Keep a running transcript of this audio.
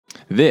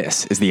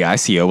This is the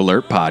ICO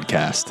Alert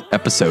Podcast,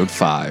 Episode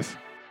 5.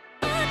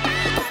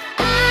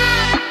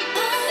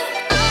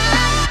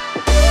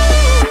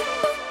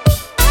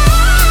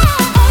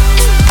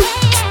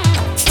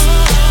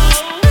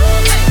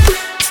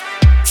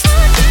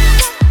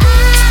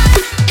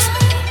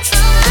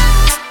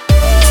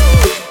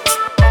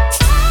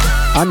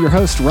 I'm your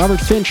host, Robert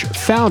Finch,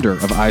 founder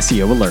of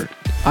ICO Alert.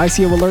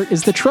 ICO Alert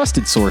is the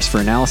trusted source for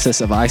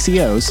analysis of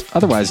ICOs,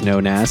 otherwise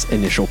known as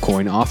initial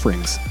coin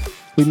offerings.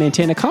 We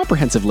maintain a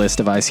comprehensive list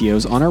of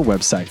ICOs on our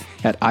website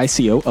at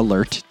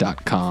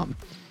ICOalert.com.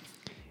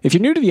 If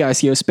you're new to the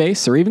ICO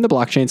space or even the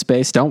blockchain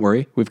space, don't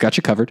worry, we've got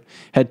you covered.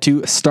 Head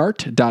to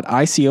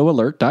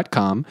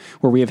start.icoalert.com,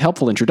 where we have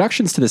helpful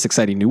introductions to this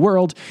exciting new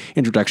world,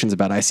 introductions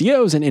about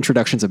ICOs, and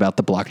introductions about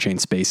the blockchain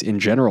space in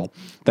general.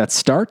 That's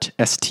start,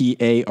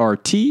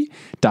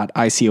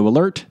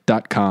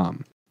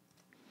 START.icoalert.com.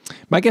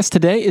 My guest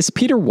today is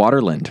Peter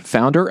Waterland,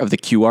 founder of the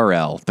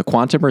QRL, the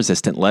Quantum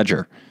Resistant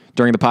Ledger.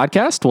 During the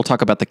podcast, we'll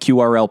talk about the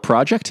QRL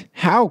project,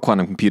 how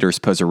quantum computers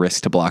pose a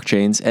risk to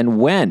blockchains,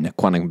 and when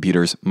quantum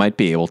computers might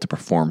be able to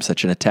perform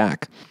such an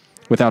attack.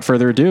 Without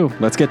further ado,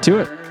 let's get to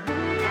it.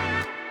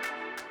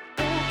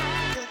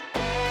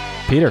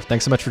 Peter,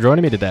 thanks so much for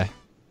joining me today.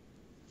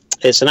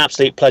 It's an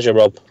absolute pleasure,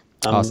 Rob.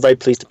 I'm Awesome. very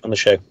pleased to be on the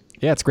show.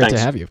 Yeah, it's great Thanks.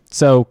 to have you.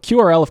 So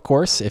QRL, of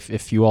course,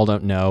 if you all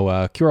don't know,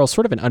 QRL is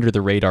sort of an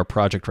under-the-radar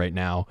project right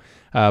now,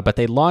 but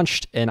they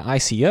launched an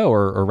ICO,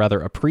 or rather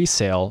a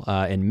pre-sale,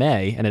 in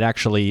May, and it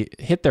actually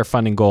hit their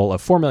funding goal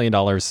of $4 million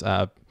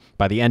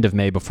by the end of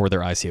May before their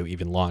ICO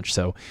even launched.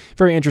 So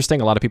very interesting.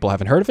 A lot of people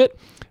haven't heard of it.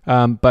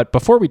 But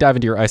before we dive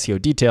into your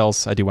ICO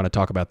details, I do want to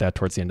talk about that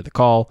towards the end of the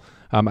call.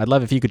 I'd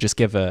love if you could just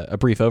give a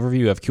brief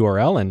overview of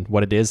QRL and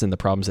what it is and the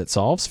problems it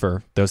solves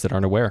for those that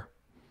aren't aware.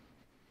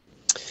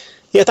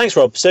 Yeah, thanks,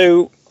 Rob.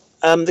 So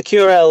the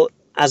QRL,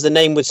 as the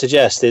name would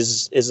suggest,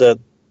 is a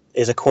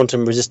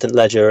quantum resistant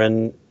ledger,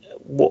 and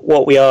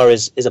what we are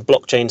is a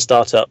blockchain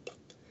startup,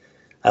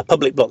 a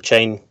public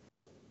blockchain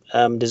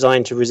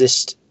designed to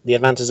resist the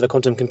advances of a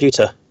quantum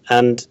computer.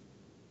 And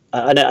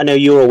I know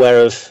you're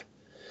aware of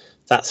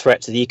that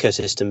threat to the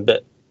ecosystem,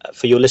 but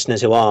for your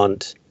listeners who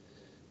aren't,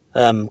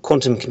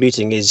 quantum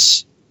computing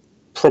is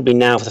probably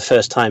now for the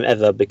first time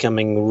ever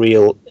becoming a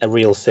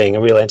real thing, a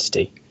real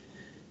entity.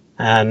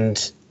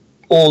 And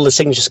all the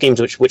signature schemes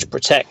which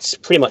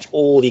protect pretty much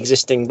all the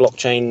existing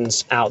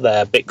blockchains out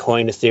there,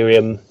 Bitcoin,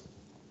 Ethereum,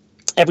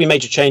 every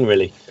major chain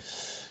really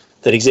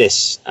that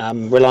exists,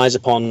 relies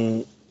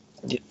upon,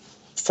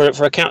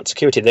 for account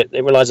security, that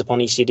it relies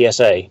upon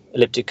ECDSA,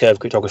 elliptic curve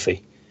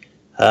cryptography.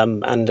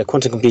 And a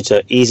quantum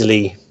computer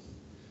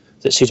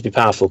that's suitably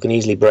powerful can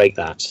easily break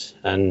that.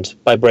 And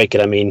by break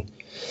it, I mean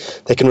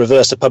they can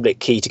reverse a public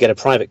key to get a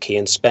private key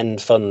and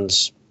spend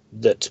funds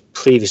that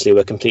previously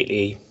were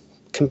completely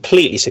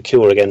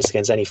secure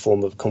against any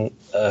form of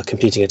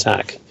computing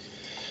attack.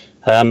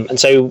 And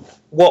so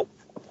what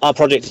our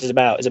project is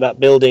about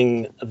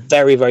building a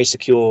very, very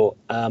secure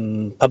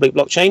public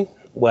blockchain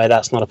where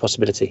that's not a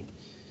possibility.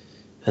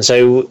 And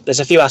so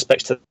there's a few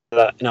aspects to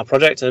that in our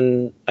project,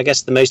 and I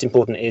guess the most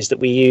important is that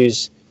we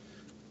use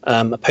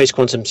a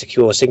post-quantum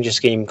secure signature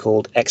scheme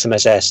called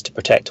XMSS to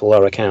protect all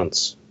our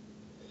accounts.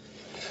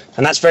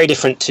 And that's very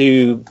different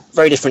to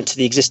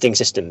the existing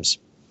systems,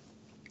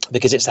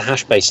 because it's a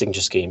hash-based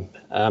signature scheme,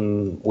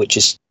 which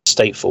is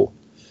stateful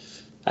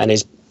and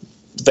is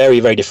very,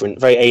 very different,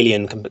 very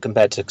alien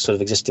compared to sort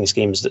of existing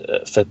schemes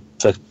for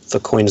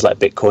coins like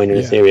Bitcoin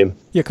and Ethereum.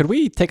 Yeah, could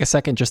we take a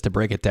second just to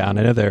break it down?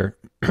 I know there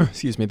are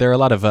a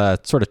lot of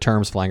sort of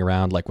terms flying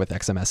around, like with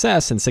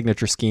XMSS and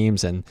signature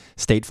schemes and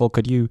stateful.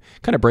 Could you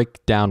kind of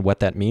break down what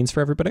that means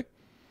for everybody?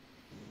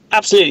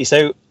 Absolutely.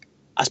 So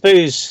I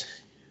suppose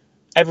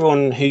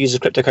everyone who uses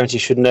cryptocurrency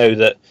should know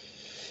that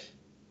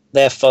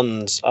their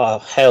funds are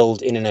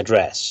held in an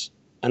address,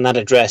 and that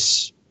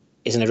address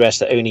is an address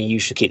that only you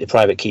should keep the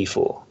private key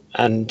for.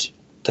 And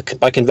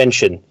by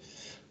convention,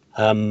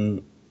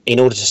 in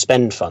order to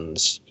spend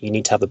funds, you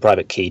need to have the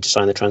private key to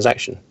sign the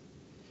transaction.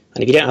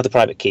 And if you don't have the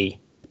private key,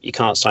 you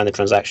can't sign the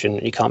transaction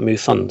and you can't move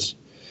funds.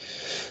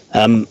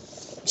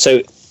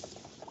 So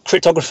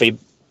cryptography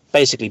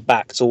basically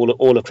backs all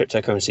of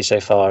cryptocurrency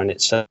so far, and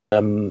it's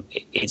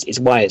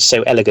why it's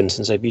so elegant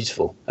and so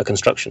beautiful a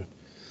construction.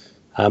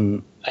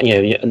 And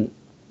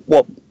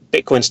what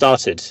Bitcoin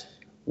started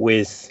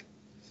with,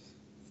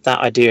 that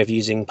idea of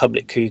using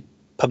public key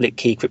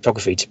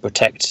cryptography to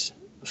protect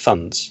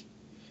funds,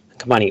 and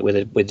combining it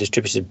with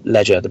distributed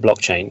ledger, the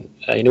blockchain,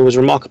 was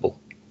remarkable,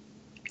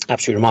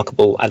 absolutely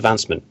remarkable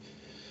advancement.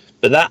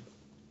 But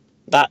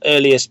that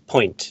earliest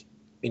point,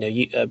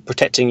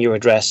 protecting your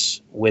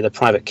address with a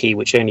private key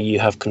which only you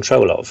have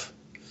control of,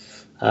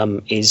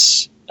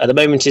 is at the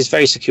moment is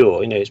very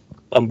secure. It's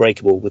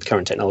unbreakable with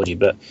current technology,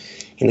 but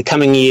in the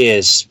coming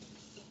years,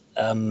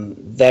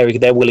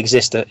 there will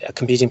exist a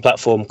computing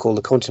platform called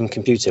the quantum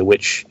computer,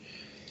 which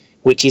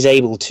is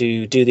able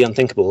to do the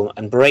unthinkable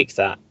and break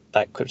that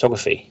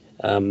cryptography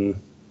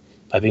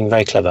by being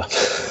very clever.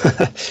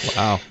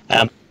 Wow.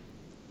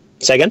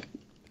 Say again?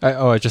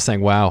 I was just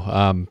saying,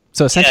 wow.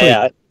 So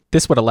essentially,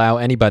 This would allow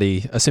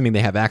anybody, assuming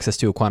they have access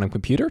to a quantum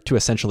computer, to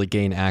essentially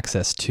gain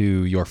access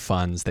to your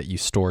funds that you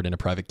stored in a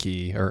private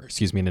key,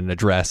 in an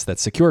address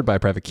that's secured by a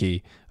private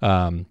key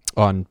on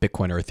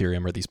Bitcoin or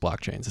Ethereum or these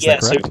blockchains. Is that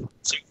correct?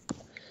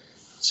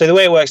 So the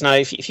way it works now,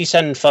 if you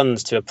send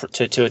funds to a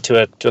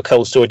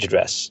cold storage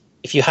address,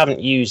 if you haven't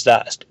used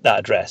that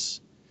address,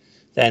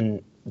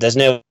 then there's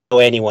no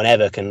way anyone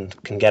ever can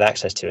get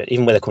access to it.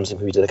 Even with a quantum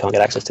computer, they can't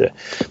get access to it.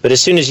 But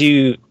as soon as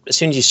you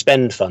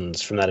spend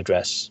funds from that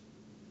address,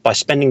 by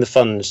spending the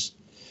funds,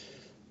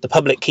 the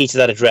public key to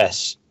that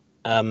address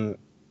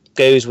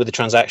goes with the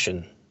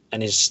transaction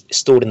and is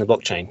stored in the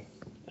blockchain.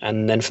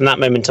 And then from that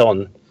moment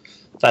on,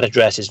 that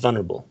address is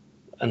vulnerable.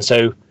 And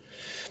so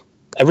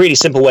a really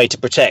simple way to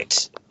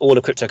protect all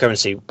of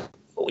cryptocurrency,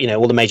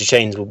 all the major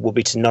chains will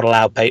be to not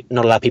allow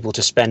people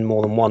to spend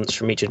more than once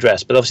from each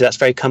address. But obviously that's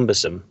very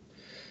cumbersome,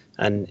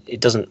 and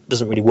it doesn't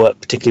really work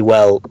particularly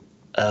well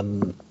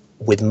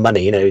with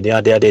money. The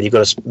idea that you've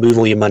got to move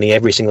all your money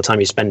every single time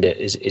you spend it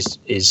is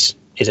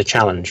a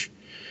challenge.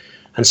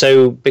 And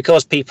so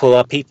because people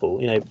are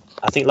people,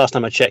 I think last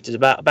time I checked, is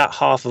about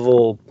half of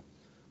all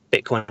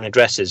Bitcoin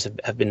addresses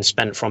have been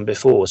spent from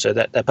before, so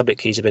that their public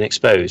keys have been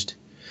exposed.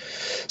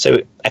 So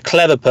a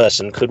clever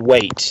person could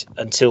wait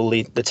until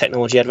the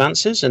technology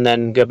advances and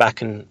then go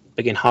back and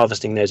begin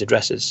harvesting those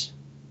addresses.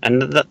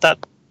 And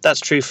that's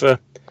true for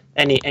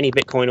any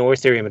Bitcoin or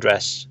Ethereum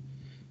address,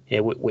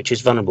 which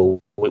is vulnerable,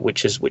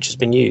 which has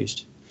been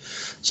used.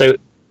 So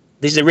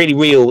this is a really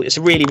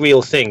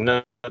real thing.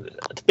 Now,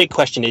 the big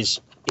question is,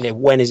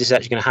 when is this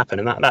actually going to happen?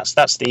 And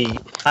that's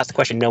the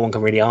question no one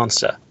can really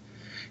answer.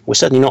 We're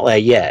certainly not there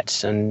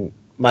yet. And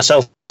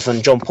myself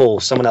and John Paul,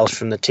 someone else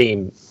from the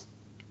team,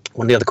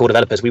 one of the other core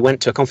developers, we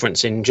went to a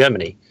conference in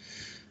Germany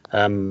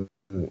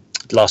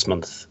last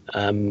month,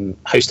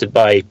 hosted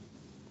by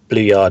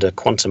Blue Yard, a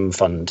quantum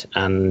fund,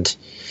 and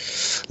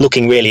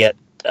looking really at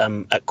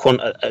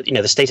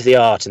the state of the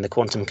art in the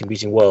quantum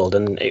computing world.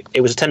 And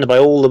it was attended by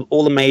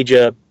all the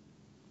major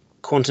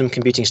quantum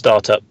computing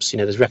startups.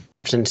 There's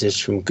representatives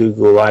from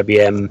Google,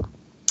 IBM,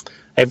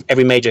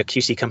 every major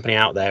QC company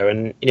out there,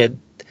 and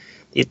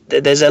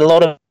there's a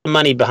lot of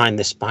money behind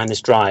this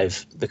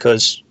drive,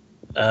 because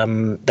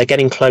they're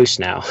getting close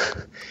now.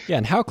 Yeah,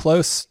 and how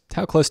close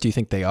do you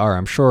think they are?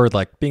 I'm sure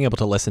being able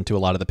to listen to a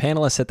lot of the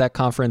panelists at that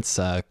conference,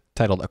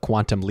 titled A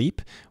Quantum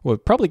Leap,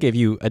 would probably give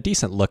you a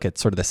decent look at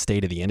sort of the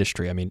state of the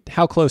industry. I mean,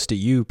 how close do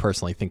you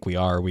personally think we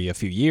are? Are we a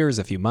few years,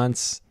 a few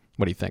months?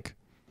 What do you think?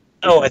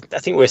 Oh, I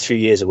think we're a few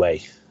years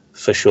away,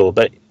 for sure.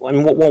 But I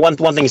mean, one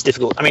thing is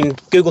difficult. I mean,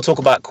 Google talk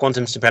about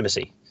quantum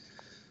supremacy,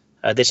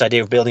 this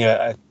idea of building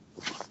a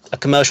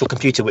commercial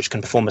computer which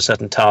can perform a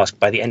certain task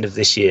by the end of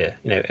this year,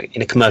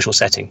 in a commercial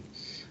setting.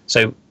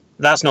 So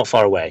that's not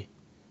far away,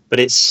 but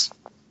there's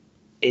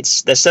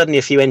certainly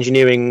a few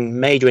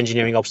major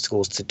engineering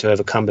obstacles to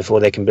overcome before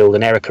they can build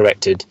an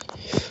error-corrected,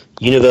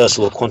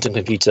 universal quantum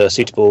computer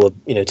suitable,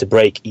 to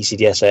break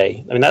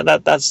ECDSA. I mean,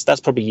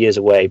 that's probably years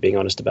away, being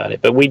honest about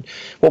it. But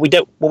what we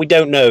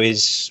don't know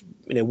is,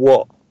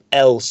 what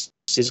else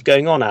is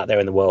going on out there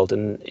in the world,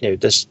 and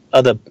there's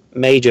other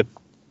major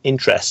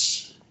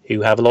interests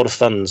who have a lot of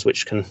funds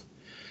which can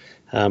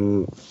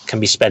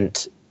be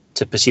spent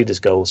to pursue this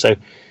goal. So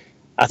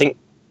I think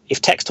if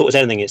tech's taught us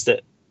anything, it's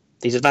that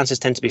these advances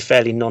tend to be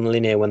fairly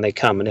non-linear when they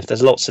come, and if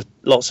there's lots of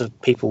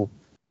people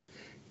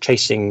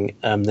chasing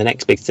the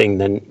next big thing,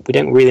 then we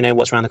don't really know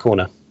what's around the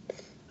corner.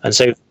 And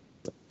so,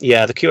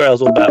 yeah, the QRL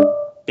is all about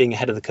being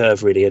ahead of the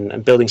curve, really,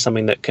 and building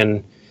something that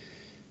people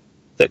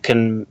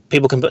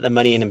can put their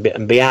money in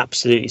and be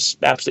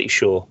absolutely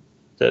sure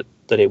that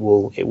it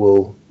will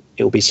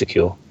be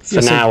secure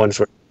for now and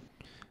for.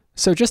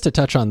 So just to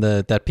touch on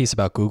that piece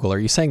about Google, are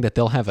you saying that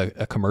they'll have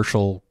a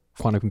commercial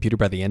quantum computer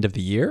by the end of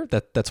the year?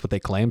 That's what they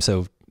claim.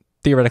 So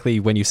theoretically,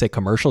 when you say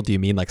commercial, do you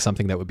mean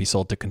something that would be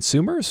sold to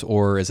consumers,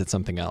 or is it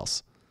something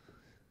else?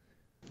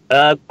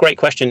 Great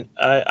question.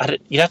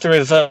 You'd have to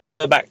revert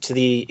back to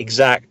the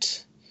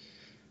exact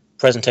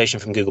presentation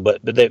from Google,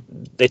 but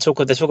they talk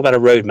about a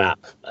roadmap,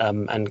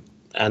 and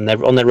on their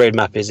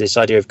roadmap is this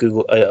idea of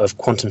Google of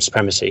quantum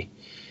supremacy.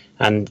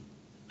 And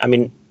I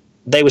mean,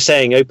 they were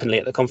saying openly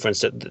at the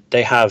conference that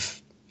they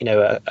have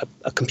a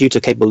computer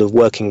capable of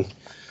working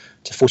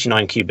to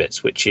 49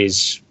 qubits, which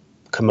is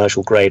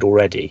commercial grade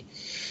already.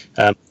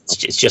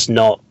 It's just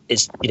not.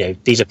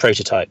 These are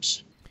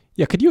prototypes.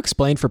 Yeah, could you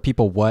explain for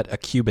people what a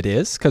qubit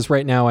is? Because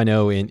right now I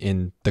know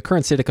in the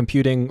current state of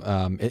computing,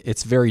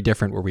 it's very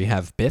different, where we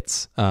have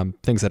bits,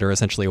 things that are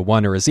essentially a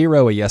 1 or a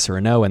 0, a yes or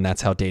a no, and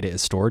that's how data is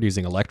stored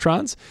using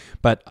electrons.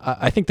 But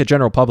I think the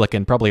general public,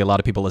 and probably a lot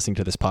of people listening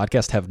to this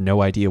podcast, have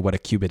no idea what a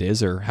qubit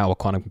is or how a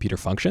quantum computer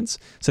functions.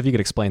 So if you could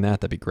explain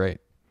that, that'd be great.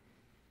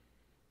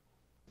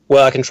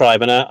 Well, I can try,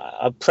 but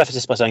I'll preface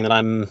this by saying that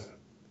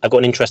I've got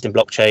an interest in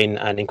blockchain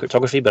and in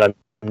cryptography, but I'm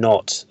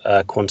not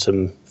a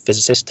quantum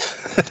physicist.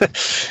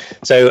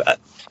 So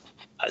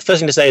first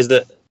thing to say is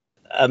that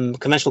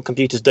conventional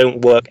computers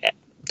don't work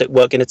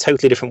in a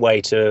totally different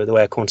way to the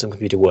way a quantum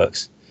computer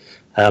works.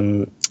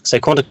 So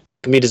quantum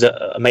computers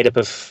are made up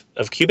of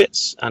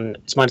qubits, and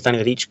it's my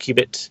understanding that each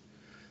qubit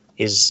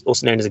is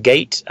also known as a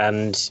gate,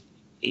 and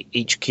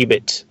each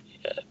qubit,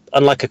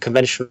 unlike a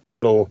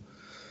conventional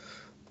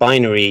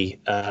binary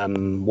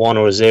 1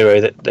 or a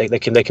 0, that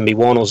they can be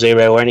 1 or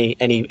 0 or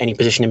any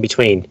position in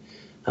between.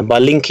 And by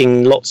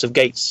linking lots of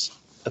gates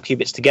of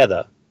qubits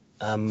together,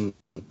 and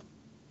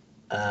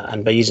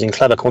by using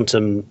clever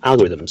quantum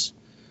algorithms,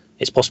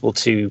 it's possible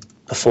to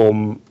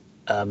perform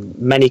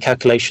many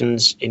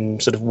calculations in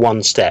sort of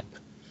one step,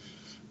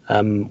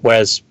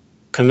 whereas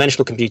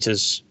conventional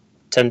computers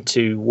tend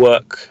to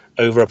work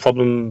over a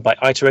problem by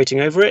iterating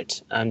over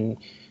it. And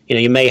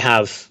you may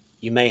have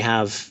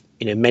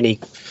many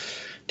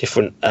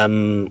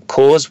different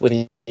cores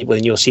within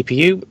your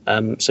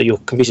CPU, so your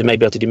computer may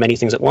be able to do many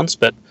things at once,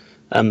 but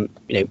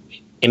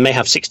it may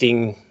have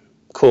 16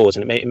 cores,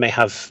 and it may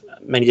have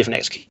many different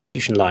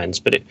execution lines,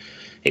 but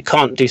it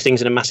can't do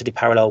things in a massively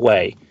parallel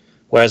way.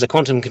 Whereas a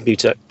quantum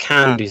computer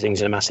can do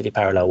things in a massively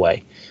parallel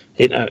way.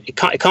 It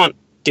can't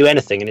do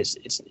anything, and it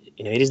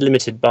is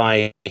limited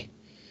by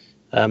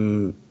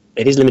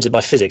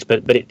physics,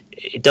 but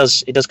it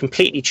does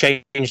completely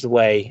change the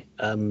way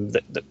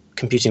that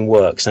computing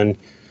works. And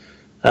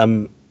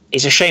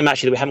it's a shame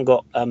actually that we haven't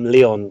got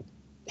Leon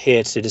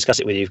here to discuss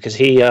it with you, because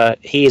he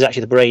is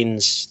actually the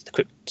brains,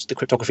 the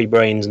cryptography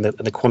brains, and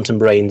the quantum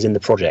brains in the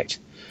project.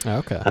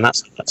 Okay. And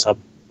that's our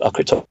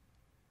cryptographer,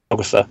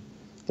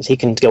 because he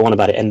can go on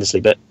about it endlessly.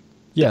 But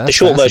the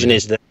short version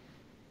is that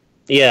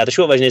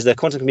the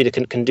quantum computer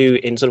can do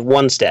in sort of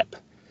one step,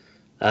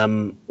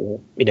 sort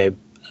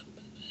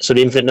of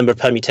infinite number of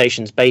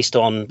permutations based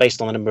on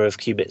the number of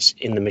qubits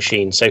in the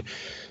machine. So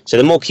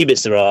the more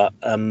qubits there are,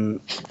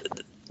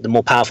 the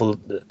more powerful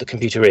the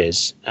computer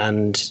is.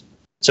 And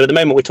so at the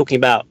moment we're talking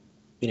about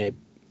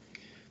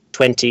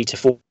 20 to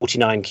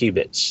 49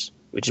 qubits,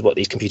 which is what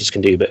these computers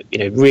can do. But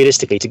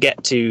realistically, to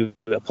get to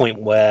a point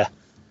where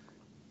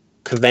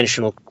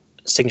conventional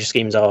signature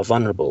schemes are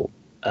vulnerable,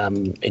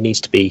 it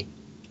needs to be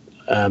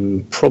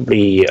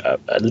probably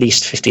at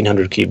least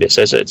 1,500 qubits.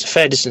 So it's a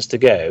fair distance to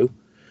go.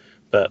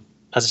 But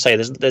as I say,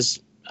 there's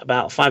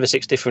about 5 or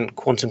 6 different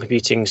quantum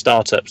computing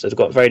startups that have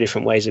got very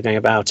different ways of going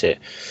about it.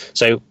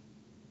 So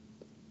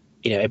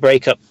a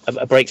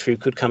breakthrough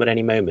could come at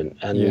any moment,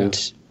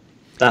 and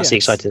that's the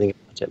exciting thing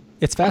about it.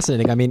 It's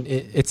fascinating. I mean,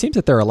 it seems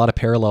that there are a lot of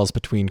parallels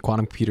between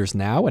quantum computers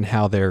now and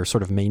how they're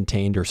sort of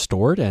maintained or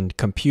stored, and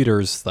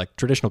computers, like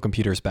traditional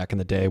computers back in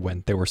the day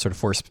when they were sort of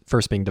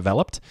first being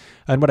developed.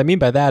 And what I mean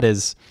by that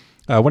is,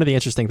 one of the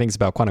interesting things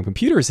about quantum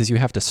computers is you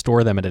have to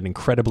store them at an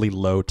incredibly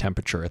low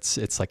temperature.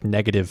 It's like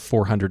negative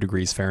 400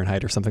 degrees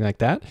Fahrenheit or something like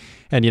that.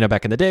 And,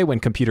 back in the day when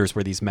computers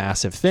were these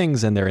massive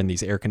things and they're in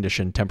these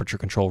air-conditioned temperature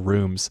control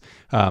rooms,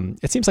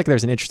 it seems like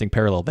there's an interesting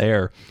parallel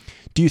there.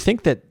 Do you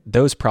think that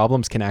those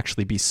problems can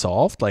actually be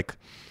solved? Like,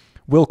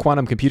 will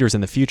quantum computers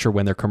in the future,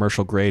 when they're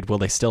commercial grade, will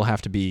they still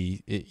have to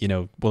be,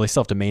 will they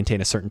still have to maintain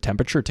a certain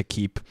temperature to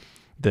keep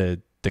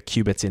the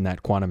qubits in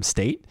that quantum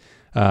state?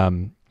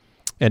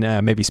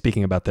 And maybe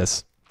speaking about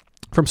this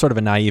from sort of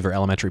a naive or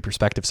elementary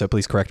perspective, so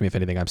please correct me if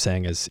anything I'm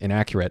saying is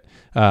inaccurate.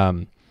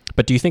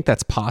 But do you think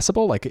that's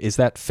possible? Like, is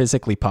that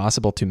physically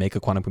possible to make a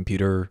quantum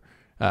computer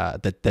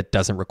that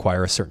doesn't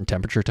require a certain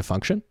temperature to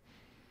function?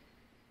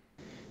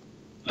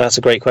 That's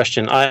a great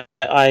question.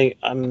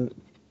 I'm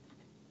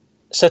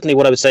certainly,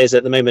 what I would say is that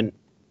at the moment,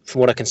 from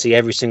what I can see,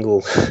 every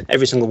single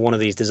one of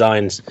these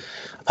designs,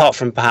 apart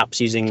from perhaps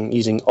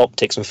using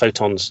optics and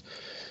photons,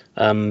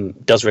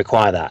 does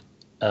require that.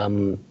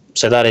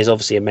 So that is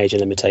obviously a major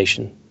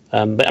limitation.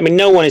 But I mean,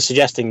 no one is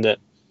suggesting that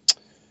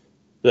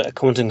a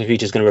quantum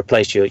computer is going to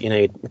replace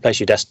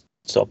your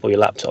desktop or your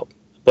laptop.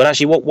 But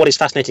actually, what is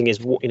fascinating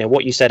is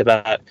what you said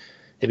about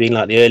it being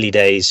like the early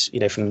days,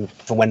 from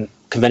when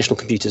conventional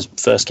computers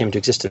first came into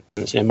existence,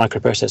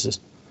 microprocessors.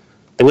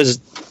 There was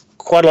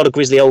quite a lot of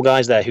grisly old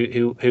guys there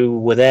who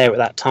were there at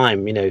that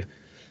time,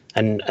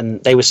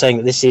 and they were saying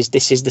that this is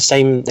the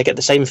same. They get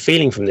the same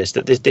feeling from this,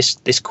 that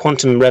this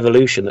quantum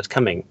revolution that's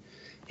coming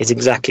is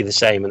exactly the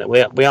same, and that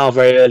we are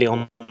very early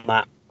on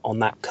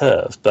that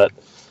curve. But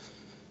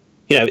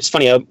it's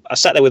funny. I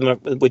sat there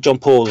with John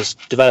Paul, as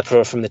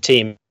developer from the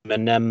team,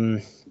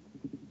 and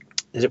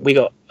we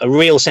got a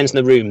real sense in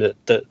the room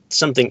that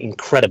something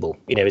incredible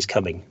is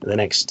coming in the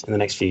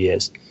next few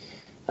years.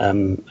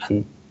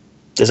 And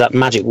there's that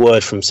magic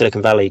word from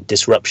Silicon Valley,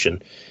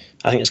 disruption.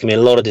 I think there's going to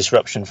be a lot of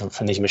disruption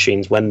from these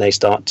machines when they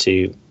start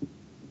to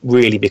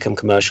really become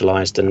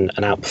commercialized and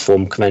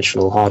outperform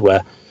conventional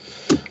hardware.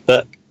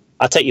 But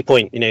I take your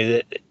point.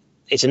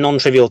 It's a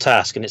non-trivial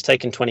task, and it's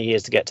taken 20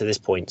 years to get to this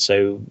point.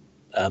 So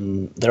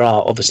there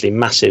are obviously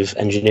massive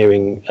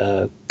engineering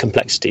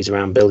complexities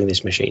around building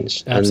these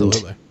machines.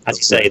 Absolutely. And as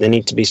you say, they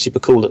need to be super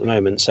cool at the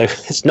moment. So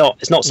it's not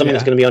something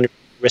that's going to be on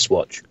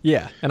wristwatch.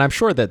 Yeah, and I'm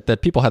sure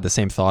that people had the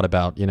same thought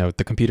about,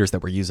 the computers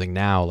that we're using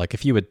now. Like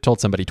if you had told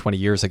somebody 20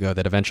 years ago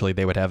that eventually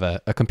they would have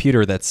a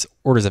computer that's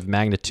orders of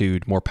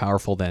magnitude more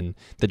powerful than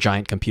the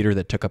giant computer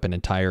that took up an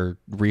entire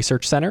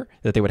research center,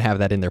 that they would have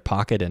that in their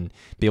pocket and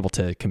be able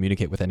to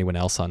communicate with anyone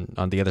else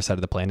on the other side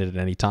of the planet at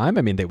any time,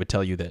 I mean, they would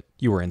tell you that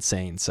you were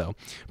insane. So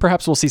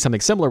perhaps we'll see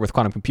something similar with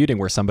quantum computing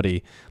where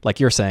somebody, like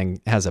you're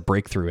saying, has a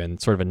breakthrough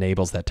and sort of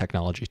enables that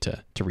technology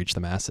to reach the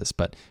masses.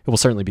 But it will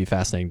certainly be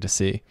fascinating to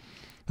see.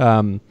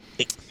 It'd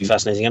be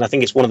fascinating, and I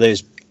think it's one of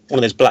those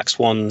black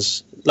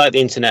swans, like the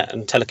internet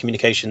and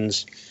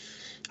telecommunications.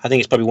 I think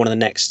it's probably one of the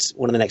next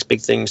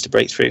big things to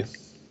break through.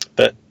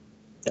 But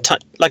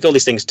like all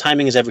these things,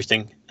 timing is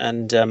everything,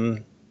 and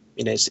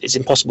it's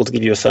impossible to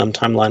give you a firm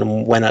timeline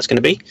on when that's going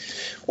to be.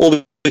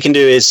 All we can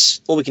do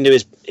is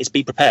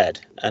be prepared,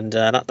 and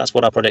that's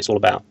what our project's all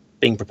about: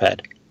 being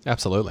prepared.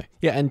 Absolutely,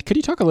 yeah. And could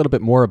you talk a little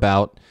bit more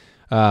about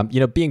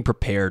being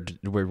prepared,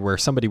 where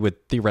somebody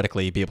would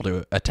theoretically be able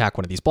to attack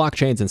one of these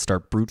blockchains and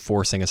start brute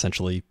forcing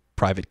essentially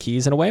private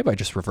keys in a way by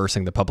just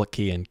reversing the public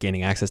key and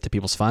gaining access to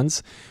people's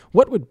funds?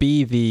 What would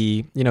be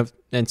the,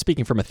 and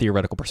speaking from a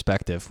theoretical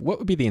perspective, what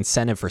would be the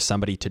incentive for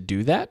somebody to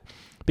do that?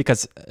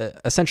 Because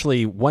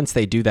essentially, once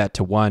they do that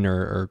to one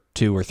or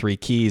two or three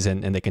keys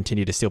and they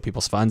continue to steal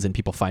people's funds and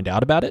people find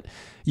out about it,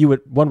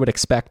 one would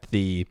expect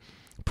the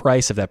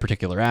price of that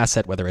particular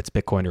asset, whether it's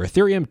Bitcoin or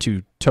Ethereum,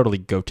 to totally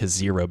go to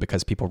zero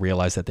because people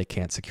realize that they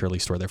can't securely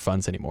store their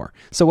funds anymore.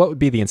 So what would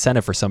be the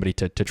incentive for somebody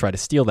to try to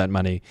steal that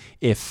money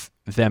if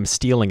them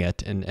stealing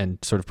it and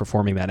sort of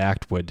performing that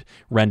act would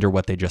render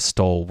what they just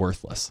stole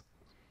worthless?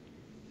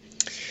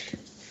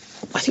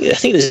 I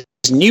think there's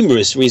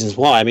numerous reasons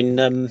why. I mean,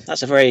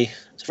 that's a very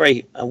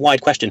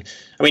wide question.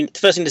 I mean, the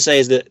first thing to say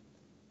is that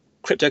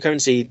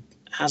cryptocurrency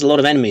has a lot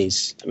of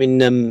enemies. I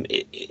mean,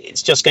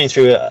 it's just going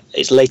through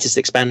its latest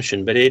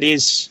expansion, but it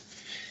is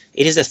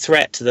a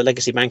threat to the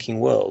legacy banking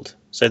world.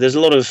 So there's a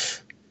lot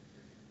of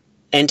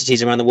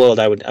entities around the world,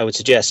 I would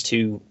suggest,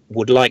 who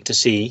would like to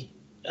see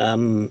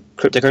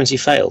cryptocurrency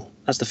fail.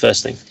 That's the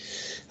first thing.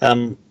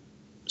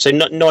 So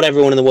not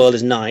everyone in the world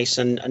is nice,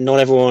 and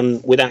not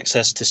everyone with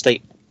access to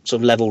state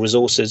sort of level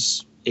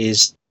resources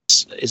is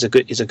a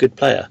good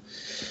player.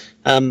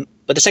 But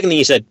the second thing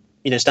you said,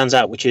 stands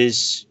out, which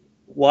is,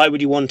 why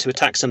would you want to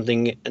attack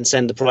something and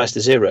send the price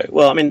to zero?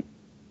 Well, I mean,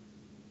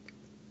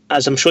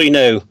 as I'm sure you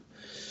know,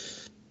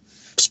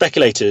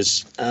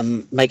 speculators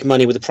make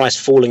money with the price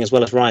falling as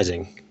well as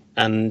rising,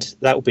 and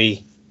that would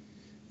be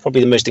probably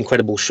the most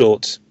incredible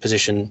short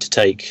position to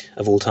take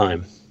of all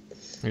time.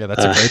 Yeah,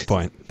 that's a great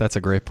point. That's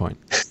a great point.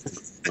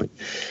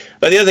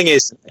 But the other thing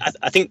is,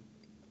 I think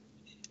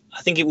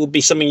it would be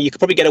something you could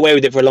probably get away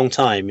with it for a long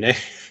time.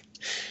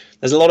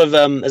 There's a lot of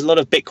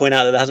Bitcoin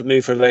out there that hasn't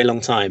moved for a very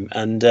long time,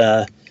 and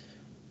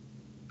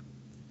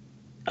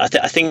I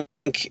think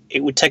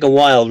it would take a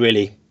while,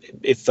 really,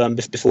 if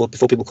before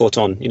people caught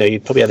on.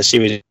 You'd probably have a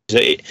series.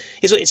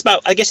 It's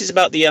about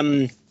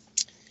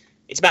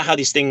how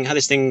this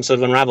thing sort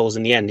of unravels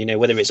in the end.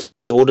 Whether it's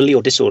orderly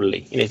or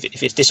disorderly.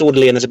 If it's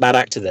disorderly and there's a bad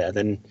actor there,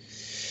 then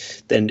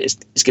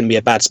it's going to be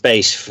a bad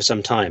space for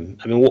some time.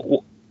 I mean,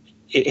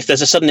 if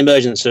there's a sudden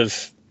emergence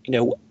of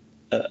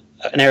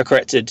an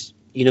error-corrected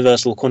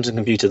universal quantum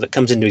computer that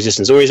comes into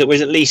existence, or is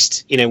at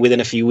least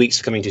within a few weeks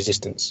of coming to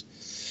existence,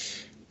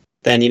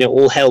 then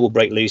all hell will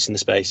break loose in the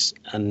space,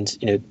 and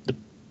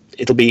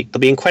there'll be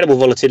incredible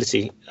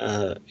volatility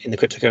in the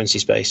cryptocurrency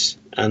space.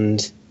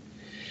 And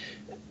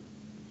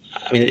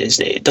I mean,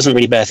 it doesn't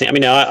really bear thinking. I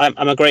mean,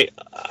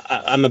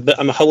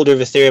 I'm a holder of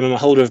Ethereum, I'm a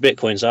holder of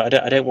Bitcoin, so I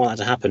don't want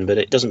that to happen, but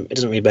it doesn't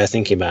really bear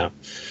thinking about.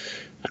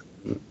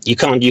 You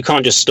can't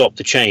just stop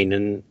the chain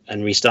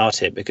and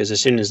restart it, because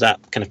as soon as that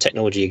kind of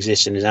technology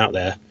exists and is out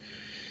there,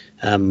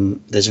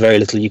 there's very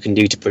little you can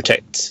do to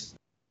protect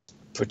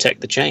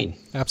the chain.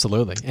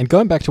 Absolutely. And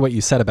going back to what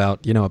you said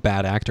about, a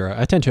bad actor,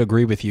 I tend to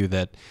agree with you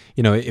that,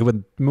 it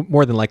would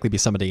more than likely be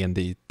somebody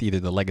in either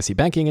the legacy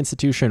banking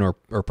institution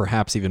or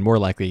perhaps even more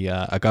likely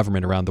a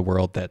government around the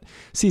world that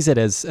sees it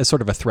as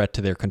sort of a threat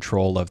to their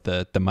control of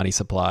the money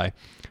supply.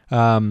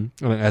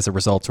 As a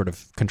result, sort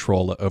of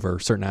control over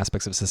certain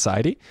aspects of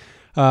society.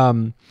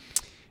 One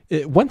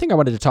thing I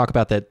wanted to talk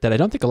about that I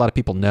don't think a lot of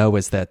people know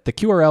is that the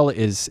QRL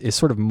is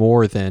sort of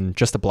more than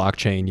just a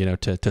blockchain,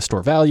 to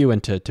store value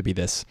and to be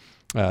this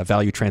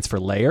value transfer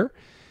layer.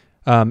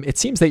 It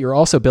seems that you're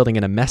also building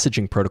in a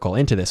messaging protocol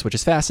into this, which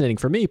is fascinating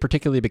for me,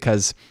 particularly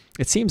because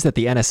it seems that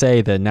the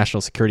NSA, the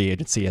National Security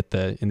Agency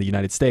in the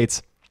United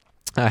States,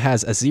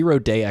 has a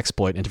 0-day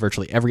exploit into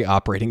virtually every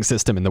operating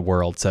system in the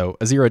world. So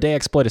a 0-day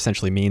exploit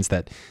essentially means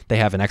that they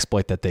have an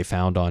exploit that they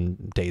found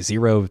on day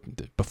 0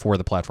 before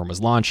the platform was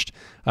launched,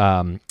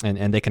 and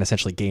they can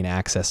essentially gain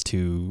access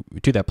to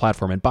that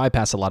platform and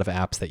bypass a lot of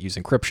apps that use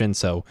encryption.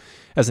 So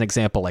as an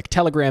example, like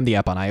Telegram, the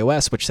app on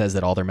iOS, which says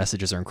that all their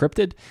messages are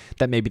encrypted,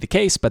 that may be the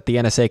case, but the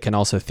NSA can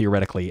also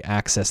theoretically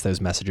access those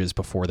messages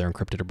before they're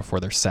encrypted or before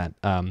they're sent.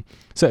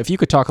 So if you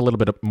could talk a little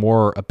bit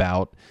more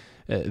about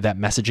that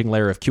messaging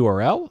layer of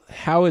QRL,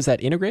 how is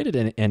that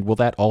integrated, and will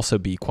that also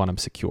be quantum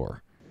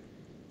secure?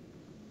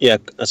 Yeah,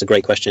 that's a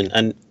great question,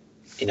 and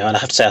and I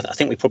have to say, I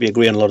think we probably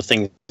agree on a lot of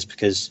things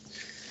because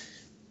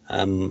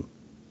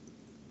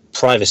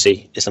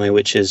privacy is something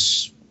which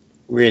has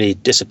really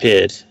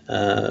disappeared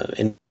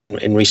in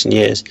recent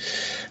years.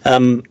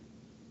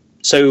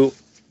 So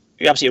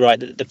you're absolutely right.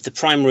 The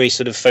primary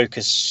sort of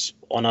focus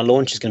on our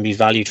launch is going to be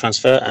value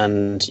transfer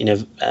and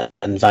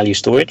and value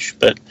storage.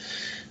 But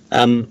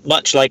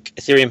much like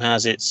Ethereum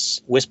has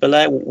its Whisper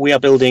layer, we are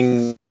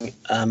building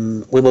a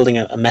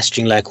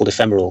messaging layer called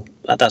Ephemeral.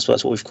 That's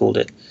what we've called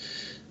it.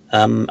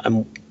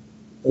 And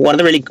one of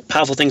the really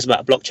powerful things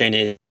about a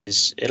blockchain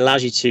is it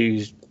allows you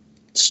to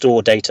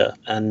store data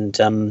and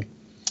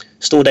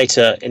store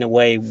data in a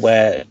way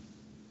where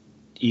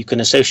you can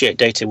associate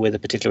data with a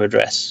particular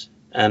address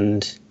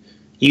and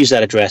use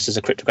that address as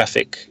a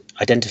cryptographic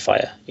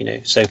identifier,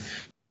 so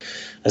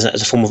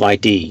as a form of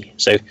ID.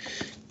 So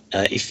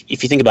if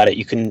you think about it,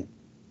 you can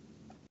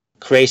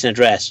create an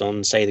address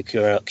on, say, the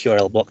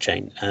QRL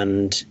blockchain,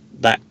 and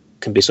that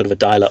can be sort of a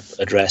dial-up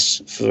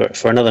address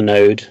for another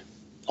node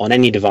on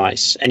any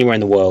device anywhere in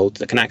the world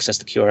that can access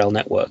the QRL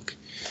network.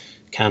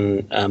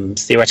 Can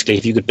theoretically,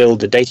 if you could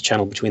build a data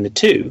channel between the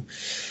two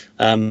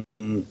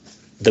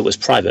that was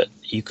private,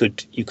 you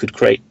could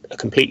create a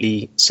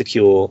completely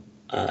secure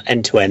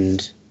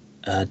end-to-end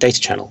data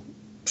channel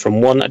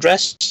from one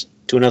address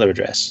to another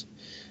address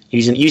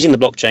using the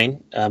blockchain,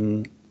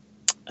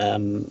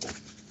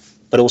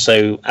 but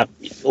also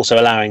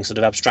allowing sort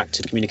of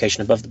abstracted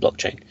communication above the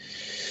blockchain.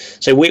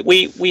 So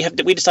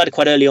we decided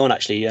quite early on,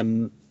 actually,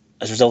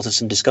 as a result of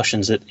some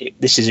discussions, that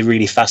this is a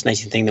really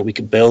fascinating thing that we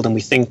could build, and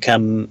we think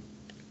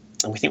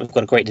we've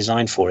got a great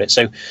design for it.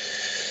 So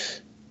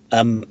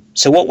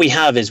what we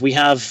have is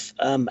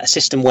a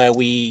system where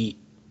we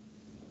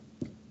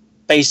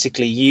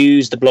basically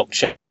use the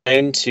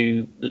blockchain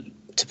to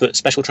put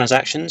special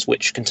transactions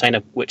which contain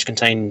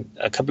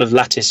a couple of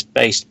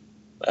lattice-based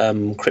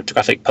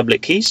cryptographic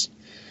public keys,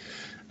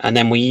 and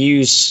then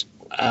we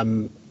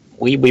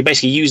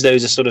basically use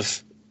those as sort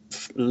of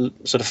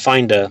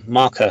finder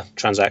marker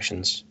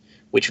transactions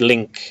which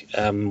link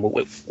one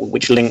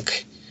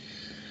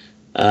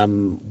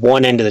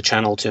end of the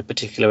channel to a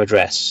particular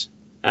address,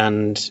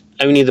 and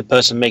only the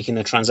person making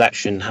the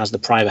transaction has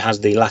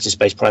the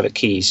lattice-based private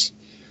keys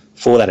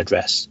for that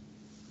address.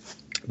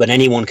 But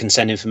anyone can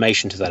send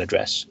information to that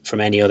address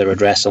from any other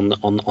address on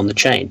the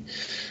chain.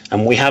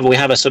 And we have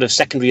a sort of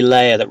secondary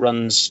layer that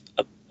runs,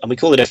 and we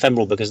call it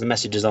ephemeral because the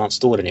messages aren't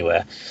stored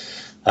anywhere.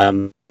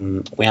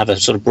 We have a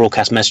sort of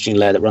broadcast messaging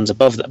layer that runs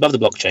above the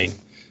blockchain,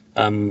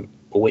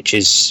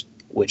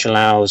 which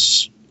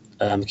allows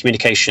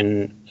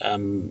communication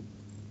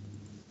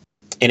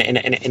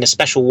in a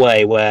special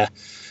way, where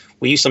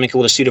we use something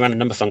called a pseudorandom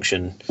number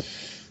function,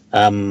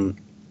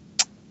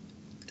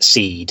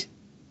 seed.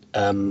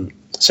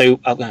 So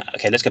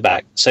okay, let's go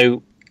back.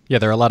 So yeah,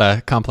 there are a lot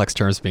of complex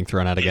terms being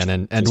thrown out again,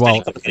 and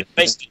while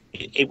basically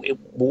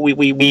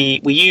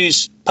we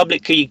use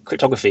public key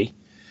cryptography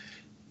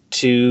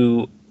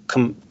to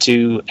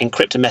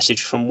encrypt a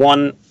message from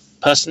one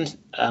person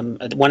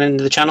at one end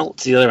of the channel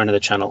to the other end of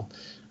the channel,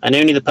 and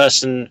only the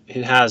person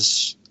who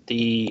has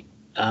the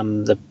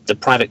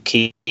private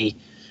key,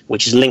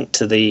 which is linked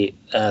to the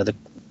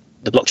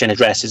blockchain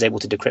address, is able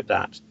to decrypt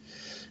that,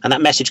 and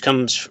that message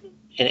comes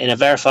in a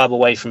verifiable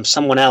way from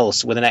someone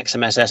else with an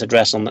XMSS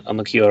address on the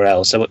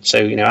QRL. So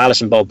Alice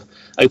and Bob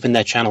open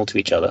their channel to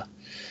each other,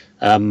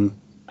 and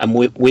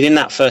within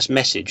that first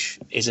message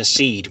is a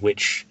seed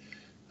which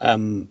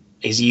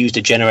is used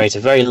to generate a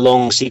very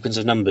long sequence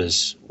of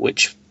numbers,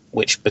 which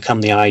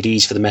become the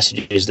IDs for the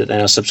messages that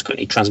then are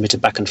subsequently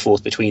transmitted back and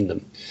forth between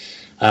them.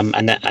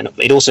 And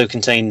it also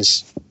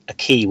contains a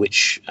key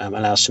which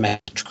allows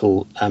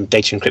symmetrical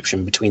data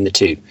encryption between the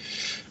two,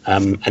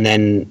 and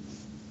then.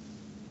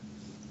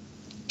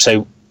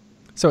 So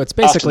it's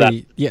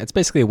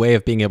basically a way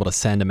of being able to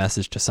send a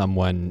message to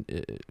someone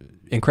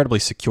incredibly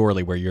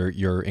securely, where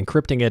you're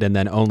encrypting it, and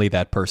then only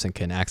that person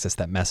can access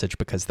that message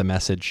because the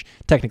message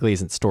technically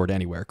isn't stored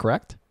anywhere.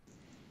 Correct?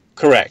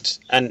 Correct.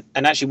 And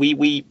actually,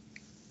 we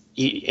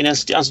in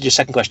answer to your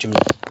second question,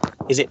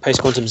 is it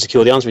post-quantum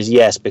secure? The answer is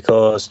yes,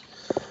 because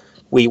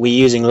we're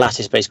using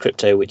lattice-based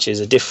crypto, which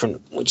is a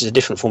different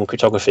form of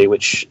cryptography,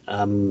 which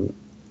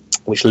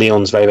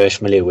Leon's very, very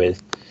familiar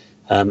with.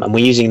 And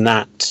we're using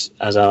that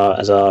as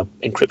our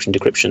encryption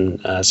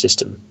decryption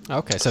system.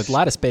 Okay, so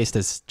lattice-based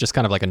is just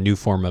kind of like a new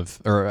form of,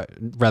 or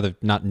rather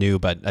not new,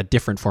 but a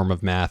different form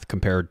of math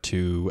compared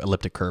to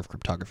elliptic curve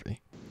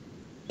cryptography.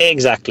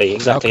 Exactly,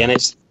 okay. And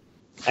it's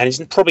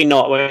probably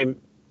not.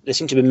 There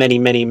seem to be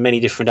many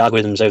different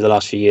algorithms over the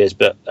last few years,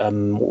 but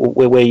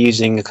we're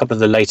using a couple of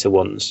the later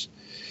ones,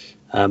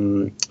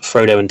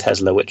 Frodo and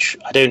Tesla, which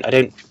I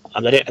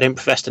don't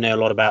profess to know a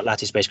lot about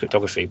lattice-based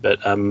cryptography, but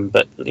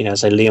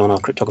say Leon, our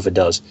cryptographer,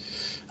 does,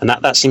 and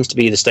that seems to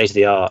be the state of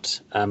the art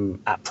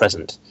at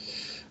present.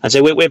 And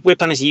so we're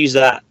planning to use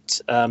that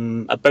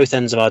at both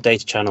ends of our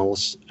data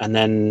channels, and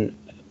then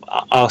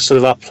our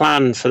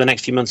plan for the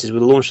next few months is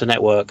we'll launch the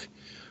network,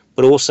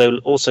 but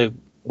also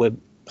we're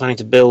planning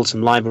to build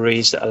some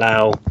libraries that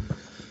allow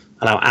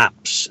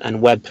apps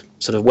and web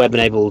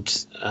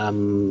enabled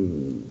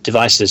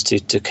devices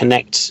to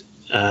connect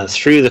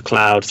through the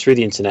cloud, through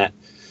the internet,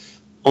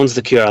 onto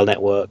the QRL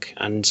network,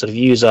 and sort of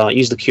use the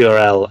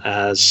QRL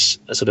as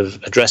a sort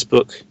of address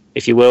book,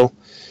 if you will,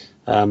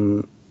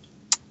 to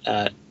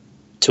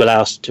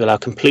allow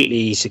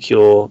completely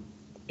secure,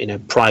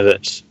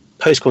 private,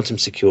 post-quantum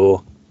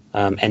secure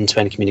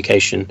end-to-end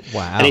communication.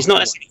 Wow! And it's not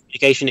necessarily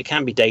communication; it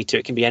can be data,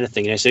 it can be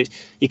anything. So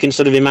you can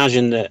sort of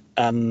imagine that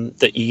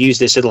that you use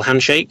this little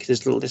handshake,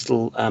 this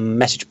little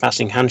message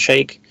passing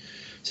handshake,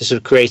 to sort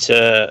of create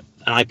an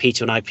IP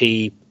to an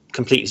IP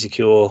completely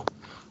secure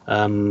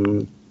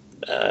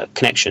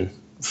connection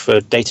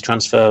for data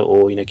transfer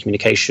or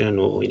communication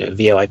or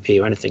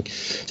VoIP or anything.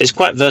 So it's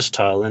quite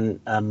versatile, and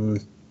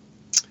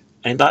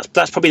that's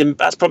probably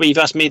if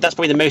you ask me, that's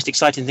probably the most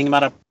exciting thing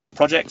about our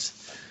project,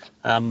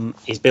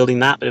 is building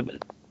that. But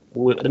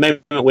at the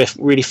moment, we're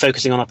really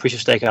focusing on our proof of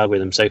stake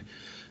algorithm. So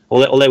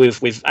although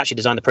we've actually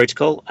designed the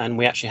protocol, and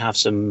we actually have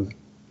some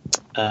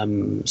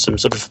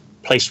sort of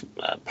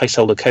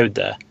placeholder code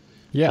there.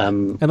 Yeah,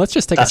 and let's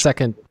just take a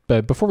second,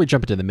 but before we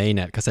jump into the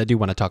mainnet, because I do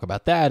want to talk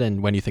about that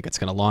and when you think it's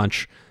going to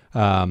launch,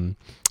 and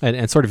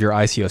sort of your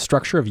ICO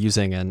structure of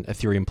using an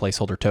Ethereum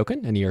placeholder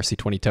token, an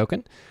ERC20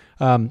 token.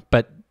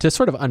 But to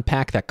sort of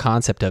unpack that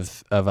concept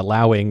of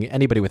allowing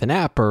anybody with an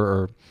app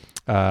or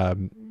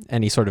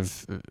any sort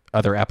of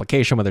other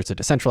application, whether it's a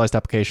decentralized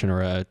application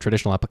or a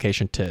traditional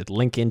application, to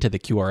link into the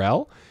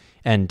QRL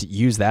and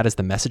use that as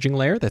the messaging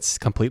layer that's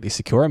completely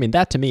secure. I mean,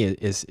 that to me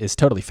is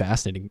totally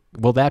fascinating.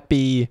 Will that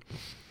be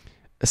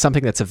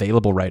something that's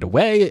available right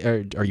away?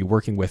 Or are you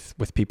working with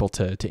people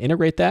to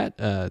integrate that?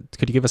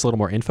 Could you give us a little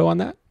more info on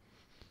that?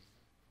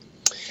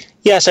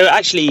 Yeah, so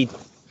actually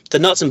the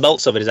nuts and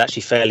bolts of it is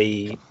actually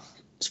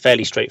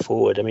fairly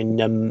straightforward. I mean,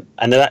 and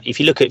that, if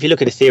you look at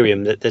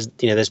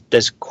Ethereum,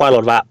 there's quite a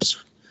lot of apps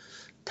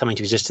coming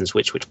to existence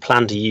which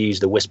plan to use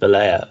the Whisper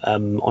layer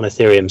on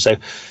Ethereum. So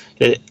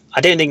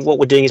I don't think what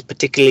we're doing is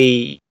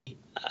particularly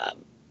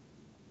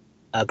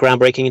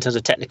groundbreaking in terms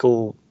of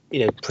technical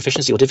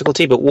proficiency or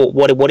difficulty, but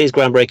what is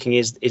groundbreaking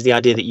is the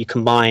idea that you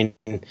combine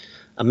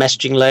a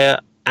messaging layer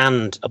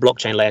and a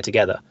blockchain layer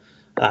together.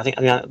 I think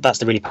that's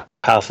the really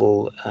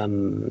powerful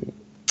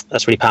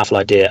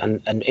idea.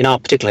 And in our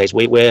particular case,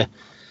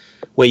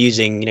 we're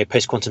using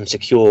post-quantum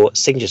secure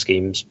signature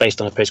schemes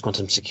based on a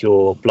post-quantum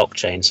secure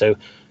blockchain. So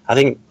I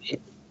think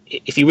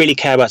if you really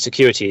care about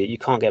security, you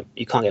can't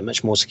get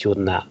much more secure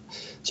than that.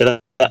 So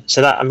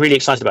that I'm really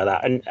excited about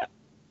that. And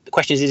the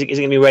question is it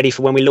going to be ready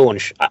for when we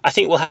launch? I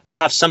think we'll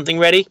have something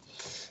ready,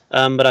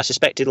 but I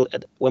suspect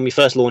when we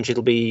first launch,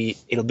 it'll be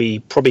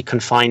probably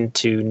confined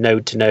to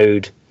node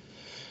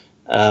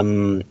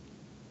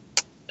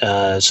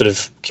sort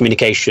of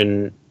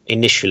communication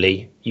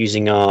initially,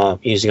 using our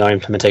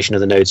implementation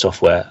of the Node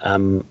software.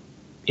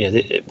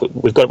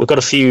 We've got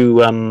a few,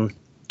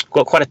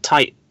 got quite a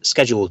tight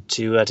schedule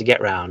to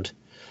get round,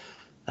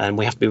 and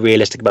we have to be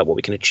realistic about what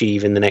we can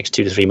achieve in the next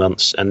 2 to 3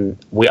 months. And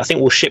I think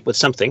we'll ship with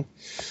something.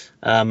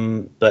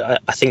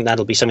 But I think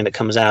that'll be something that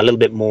comes out a little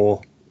bit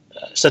more,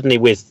 certainly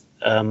with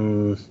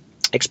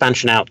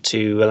expansion out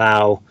to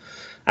allow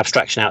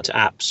abstraction out to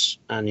apps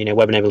and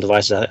web-enabled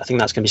devices. I think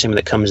that's going to be something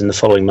that comes in the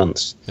folling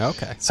months.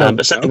 Okay.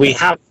 But certainly we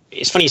have.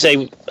 It's funny you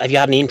say, have you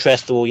had any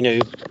interest, or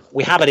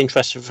we have had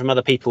interest from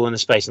other people in the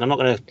space, and I'm not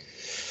going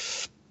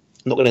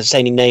to say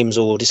any names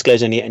or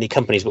disclose any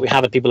companies, but we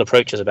have had people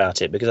approach us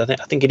about it, because I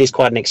think it is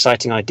quite an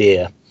exciting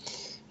idea,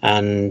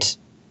 and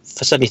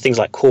for certainly things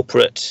like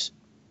corporate,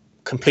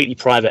 completely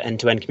private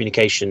end-to-end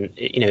communication,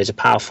 is a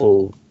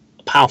powerful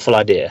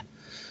idea,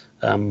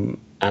 and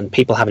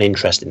people have an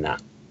interest in that.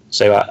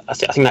 So I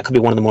think that could be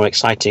one of the more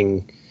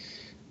exciting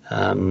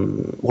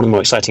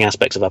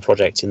aspects of our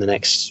project in the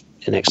next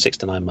 6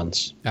 to 9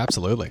 months.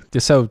 Absolutely.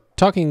 So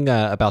talking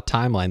about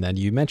timeline, then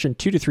you mentioned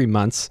 2 to 3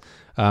 months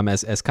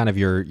as kind of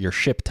your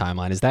ship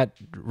timeline. Is that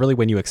really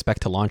when you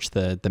expect to launch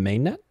the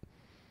mainnet?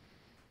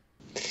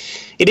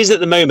 It is at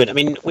the moment. I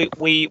mean,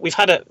 we've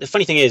had the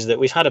funny thing is that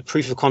we've had a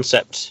proof of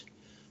concept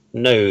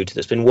node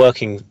that's been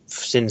working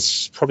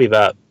since probably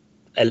about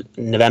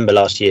November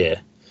last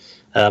year.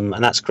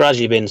 And that's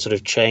gradually been sort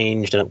of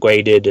changed and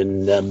upgraded,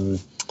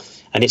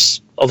 and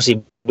it's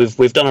obviously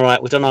we've done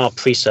our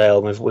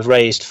pre-sale. We've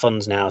raised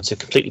funds now to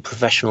completely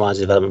professionalize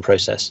the development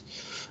process,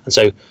 and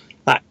so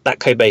that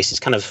code base is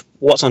kind of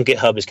what's on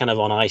GitHub is kind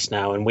of on ice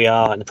now, and we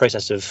are in the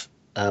process of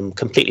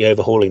completely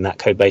overhauling that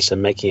code base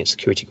and making it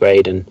security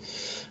grade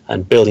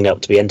and building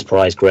up to be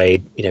enterprise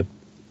grade,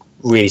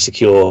 really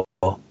secure,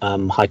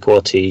 high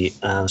quality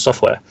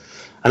software,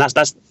 and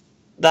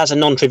that's a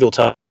non-trivial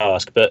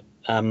task, but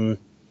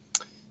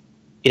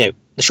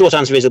the short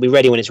answer is it'll be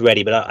ready when it's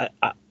ready. But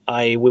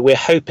we're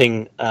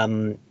hoping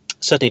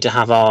certainly to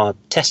have our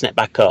testnet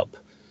back up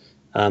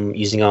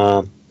using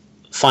our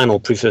final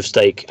proof of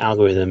stake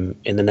algorithm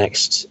in the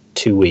next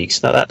 2 weeks.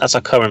 That's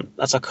our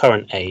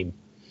current aim.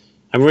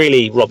 And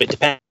really, Rob, it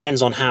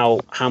depends on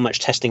how much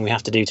testing we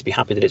have to do to be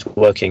happy that it's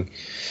working.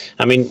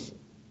 I mean,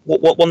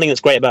 one thing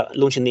that's great about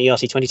launching the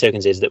ERC20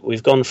 tokens is that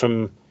we've gone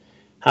from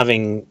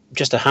having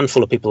just a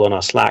handful of people on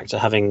our Slack to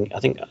having, I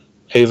think,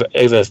 over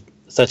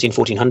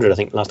 1,1400, I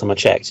think, last time I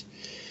checked.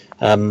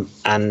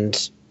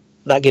 And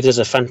that gives us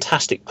a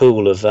fantastic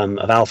pool of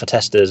alpha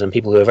testers and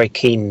people who are very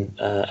keen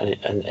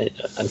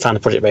and found the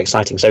project very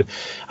exciting. So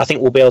I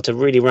think we'll be able to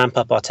really ramp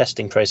up our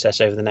testing process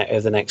over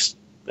the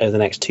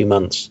next 2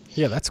 months.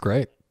 Yeah, that's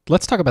great.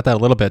 Let's talk about that a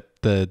little bit,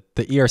 the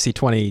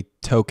ERC20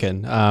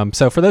 token.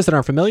 So for those that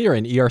aren't familiar,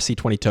 an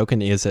ERC20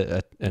 token is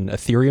an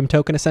Ethereum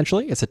token,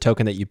 essentially. It's a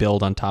token that you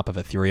build on top of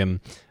Ethereum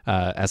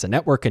as a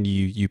network, and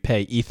you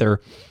pay Ether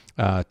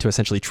to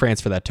essentially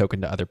transfer that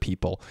token to other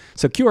people.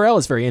 So QRL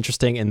is very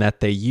interesting in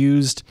that they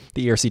used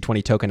the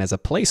ERC20 token as a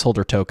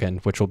placeholder token,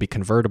 which will be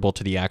convertible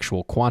to the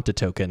actual Quanta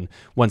token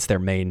once their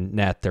main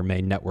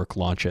network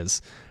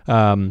launches.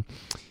 And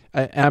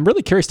I'm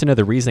really curious to know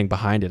the reasoning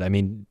behind it. I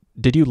mean,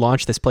 did you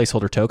launch this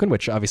placeholder token,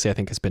 which obviously I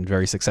think has been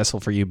very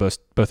successful for you, both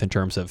in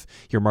terms of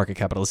your market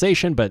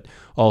capitalization, but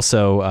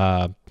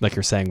also, like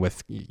you're saying,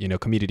 with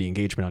community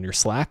engagement on your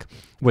Slack?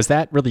 Was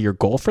that really your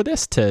goal for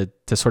this, to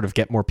sort of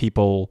get more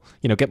people,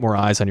 get more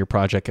eyes on your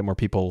project, get more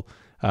people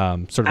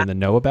sort of in the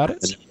know about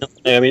it?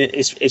 No, I mean,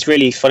 it's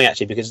really funny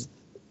actually, because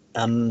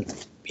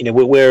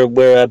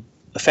we're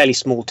a fairly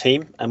small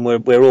team and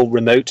we're all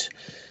remote,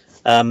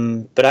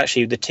 but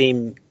actually the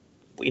team,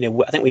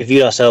 I think we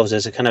viewed ourselves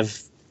as a kind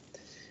of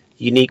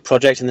unique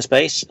project in the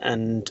space,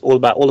 and all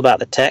about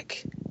the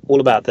tech,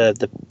 all about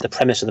the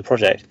premise of the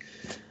project.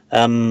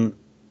 And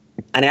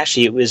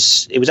actually, it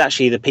was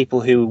actually the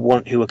people who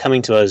were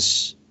coming to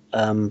us,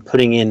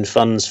 putting in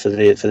funds for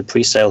the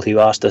pre-sale, who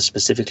asked us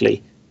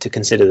specifically to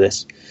consider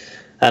this.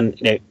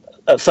 And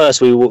at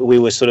first we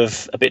were sort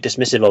of a bit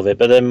dismissive of it,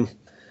 but then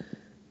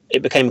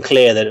it became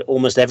clear that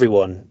almost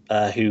everyone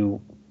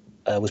who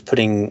was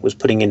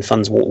putting in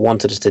funds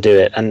wanted us to do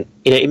it, and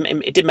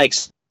it did make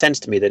sense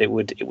to me that it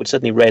would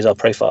certainly raise our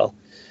profile.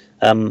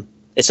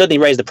 It certainly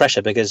raised the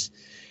pressure, because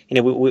we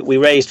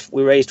raised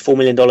 $4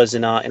 million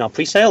in our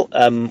pre-sale,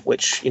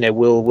 which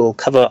will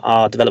cover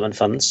our development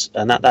funds,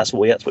 and that's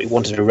what we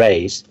wanted to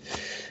raise.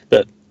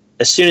 But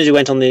as soon as we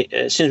launched on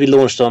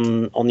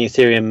the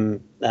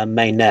Ethereum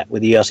mainnet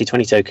with the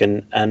ERC20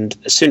 token, and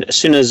as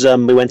soon as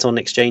we went on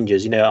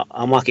exchanges,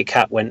 our market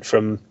cap went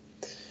from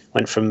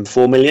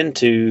 4 million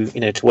to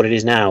what it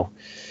is now,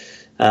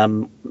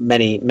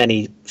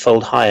 many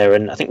fold higher,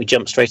 and I think we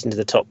jumped straight into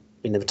the top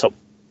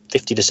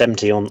 50 to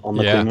 70 on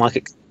the Coin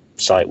Market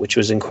site, which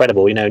was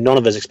incredible. None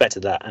of us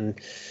expected that, and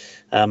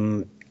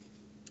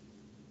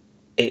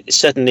it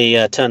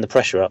certainly turned the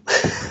pressure up.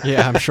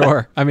 Yeah, I'm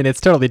sure. I mean, it's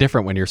totally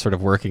different when you're sort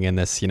of working in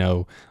this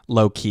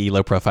low key,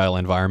 low profile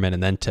environment,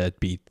 and then to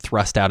be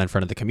thrust out in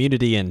front of the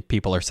community, and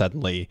people are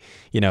suddenly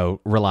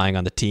relying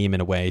on the team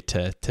in a way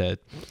to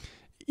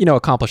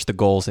accomplish the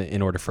goals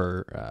in order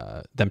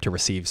for them to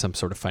receive some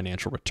sort of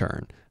financial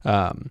return.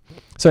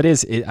 So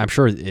I'm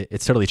sure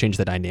it's totally changed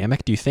the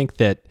dynamic. Do you think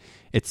that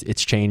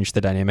it's changed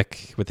the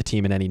dynamic with the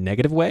team in any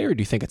negative way, or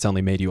do you think it's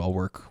only made you all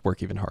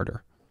work even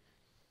harder?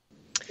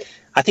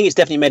 I think it's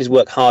definitely made us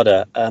work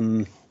harder.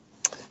 So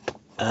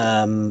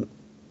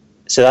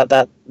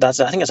that's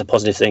I think that's a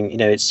positive thing.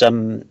 It's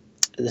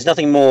there's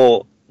nothing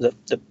more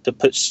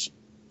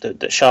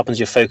that sharpens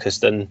your focus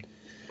than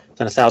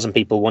 1,000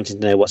 people wanting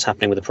to know what's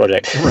happening with the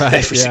project.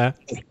 Right. Yeah.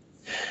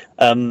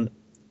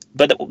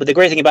 But the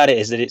great thing about it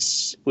is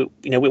that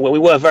we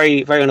were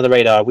very, very under the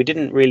radar. We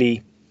didn't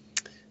really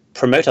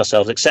promote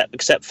ourselves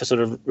except for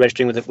sort of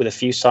registering with a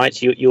few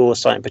sites, your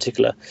site in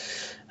particular.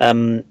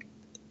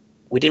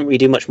 We didn't really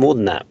do much more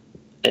than that.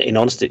 To be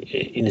honest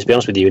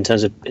with you, in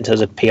terms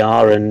of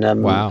PR,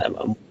 and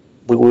wow.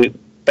 We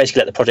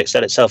basically let the project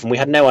sell itself, and we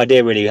had no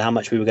idea really how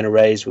much we were going to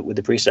raise with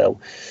the pre-sale.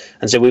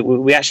 And so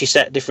we actually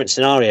set different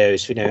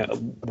scenarios,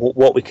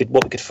 what we could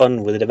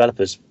fund with the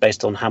developers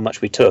based on how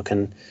much we took.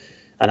 And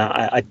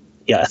I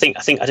think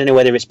I don't know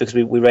whether it's because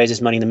we raised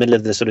this money in the middle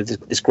of the sort of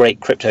this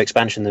great crypto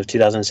expansion of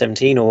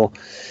 2017, or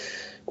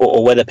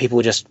whether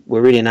people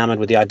were really enamored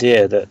with the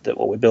idea that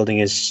what we're building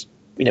is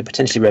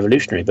potentially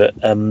revolutionary. But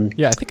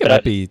yeah, I think it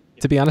might be.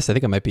 To be honest, I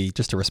think it might be,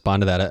 just to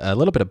respond to that, a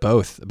little bit of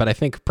both. But I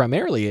think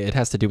primarily it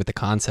has to do with the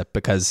concept,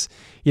 because,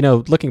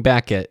 looking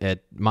back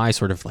at my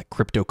sort of like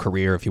crypto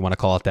career, if you want to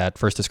call it that,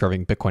 first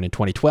discovering Bitcoin in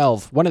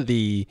 2012, one of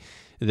the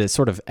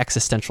sort of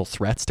existential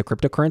threats to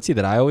cryptocurrency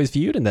that I always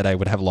viewed and that I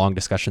would have long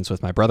discussions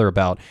with my brother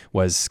about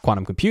was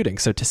quantum computing.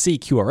 So to see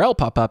QRL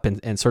pop up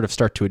and sort of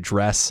start to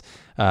address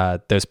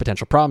those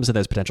potential problems and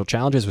those potential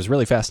challenges was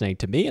really fascinating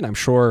to me. And I'm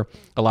sure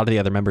a lot of the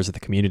other members of the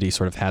community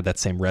sort of had that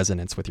same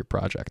resonance with your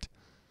project.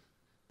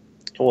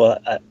 Well,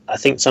 I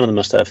think some of them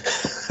must have.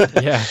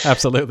 Yeah,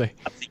 absolutely.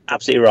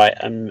 Absolutely right.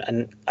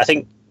 And I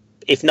think,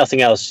 if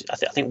nothing else, I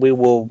think we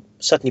will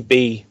certainly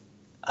be,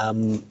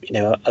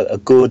 a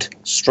good,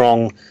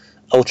 strong,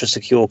 ultra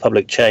secure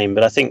public chain.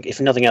 But I think, if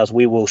nothing else,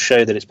 we will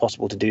show that it's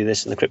possible to do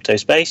this in the crypto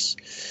space,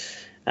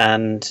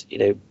 and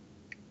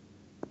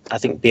I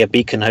think be a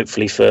beacon,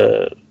 hopefully,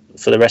 for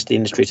the rest of the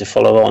industry to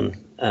follow on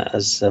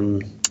as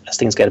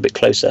things get a bit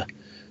closer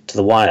to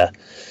the wire.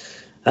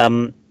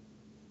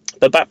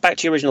 But back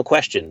to your original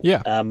question.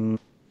 Yeah.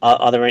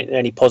 Are there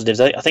any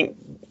positives? I think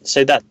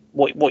so that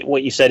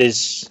what you said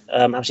is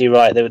absolutely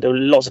right. There were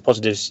lots of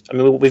positives. I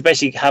mean, we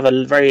basically have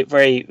a very,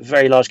 very,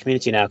 very large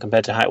community now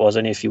compared to how it was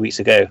only a few weeks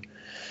ago,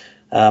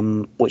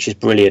 which is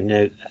brilliant. You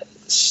know,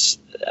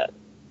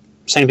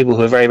 so many people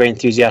who are very, very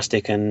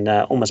enthusiastic and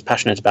almost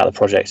passionate about the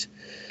project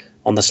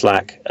on the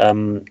Slack,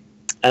 and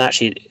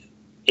actually,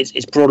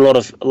 it's brought a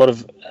lot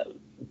of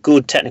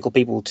good technical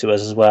people to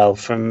us as well,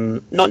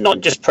 from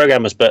not just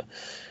programmers, but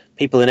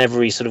people in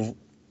every sort of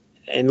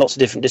in lots of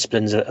different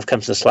disciplines have come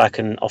to the Slack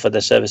and offered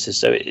their services.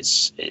 So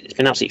it's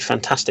been absolutely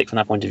fantastic from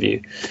that point of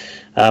view.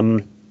 Are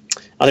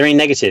there any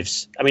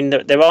negatives? I mean,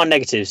 there are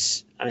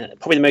negatives. I mean,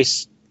 probably the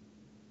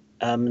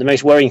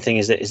most worrying thing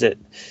is that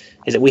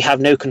we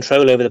have no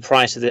control over the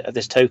price of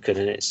this token,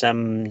 and it's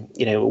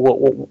you know,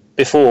 what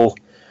before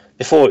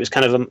it was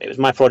kind of it was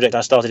my project.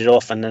 I started it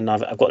off, and then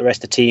I've got the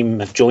rest of the team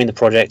have joined the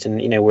project, and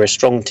you know, we're a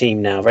strong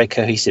team now, very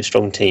cohesive,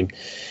 strong team.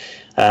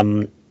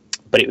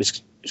 But it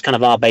was kind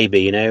of our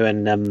baby, you know,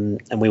 and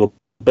we were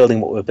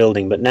building what we were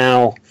building. But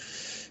now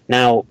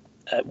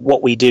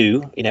what we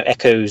do, you know,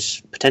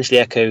 potentially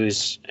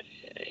echoes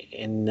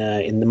in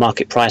the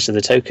market price of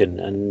the token,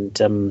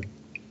 and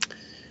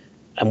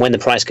when the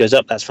price goes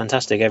up, that's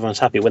fantastic. Everyone's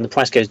happy. When the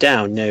price goes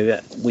down, you know,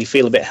 we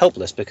feel a bit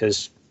helpless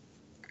because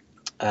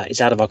it's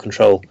out of our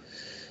control.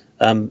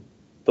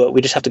 But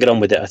we just have to get on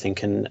with it, I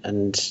think,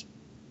 and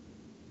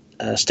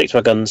stick to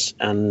our guns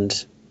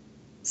and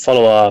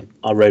follow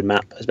our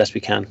roadmap as best we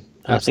can.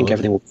 I think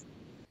everything will.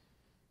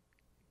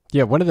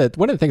 Yeah, one of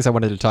the things I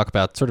wanted to talk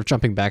about, sort of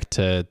jumping back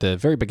to the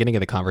very beginning of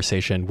the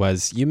conversation,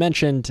 was you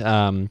mentioned,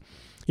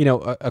 you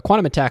know, a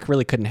quantum attack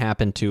really couldn't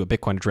happen to a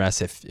Bitcoin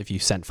address if you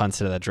sent funds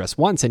to that address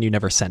once and you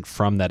never sent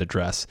from that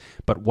address.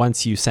 But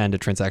once you send a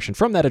transaction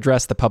from that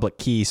address, the public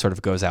key sort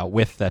of goes out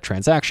with that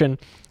transaction.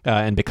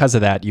 And because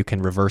of that, you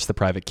can reverse the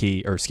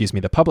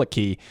the public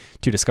key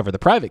to discover the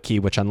private key,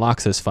 which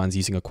unlocks those funds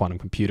using a quantum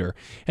computer.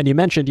 And you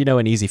mentioned, you know,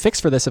 an easy fix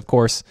for this, of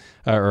course,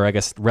 or I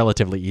guess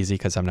relatively easy,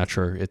 because I'm not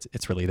sure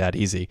it's really that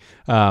easy,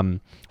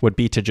 would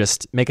be to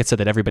just make it so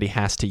that everybody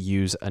has to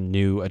use a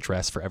new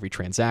address for every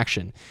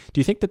transaction. Do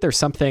you think that there's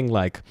something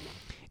like,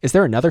 is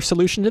there another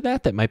solution to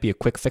that might be a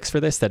quick fix for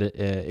this that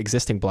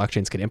existing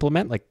blockchains could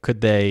implement? Like,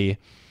 could they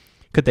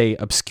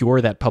obscure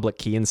that public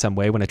key in some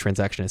way when a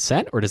transaction is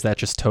sent, or does that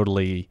just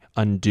totally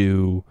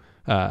undo?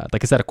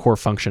 Is that a core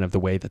function of the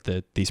way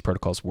that these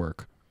protocols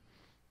work?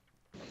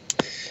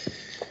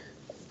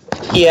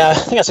 Yeah, I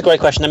think that's a great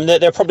question. I mean,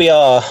 there probably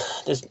are.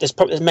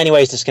 There's many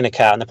ways to skin a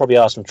cat, and there probably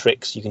are some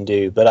tricks you can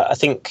do. But I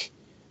think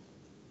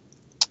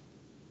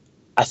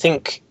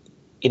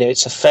you know,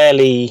 it's a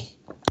fairly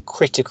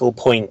critical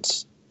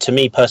point to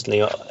me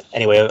personally,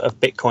 anyway, of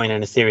Bitcoin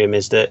and Ethereum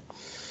is that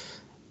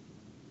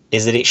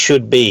it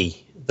should be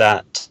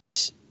that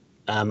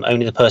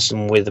only the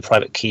person with the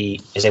private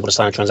key is able to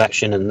sign a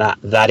transaction, and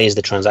that is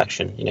the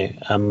transaction. You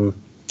know,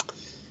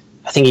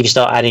 I think if you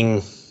start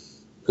adding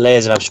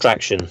layers of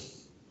abstraction,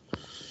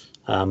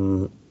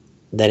 then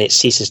it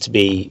ceases to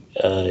be,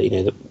 you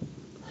know,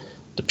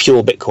 the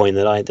pure Bitcoin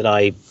that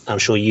I'm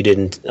sure you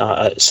did,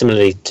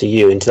 similarly to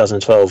you in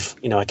 2012.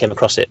 You know, I came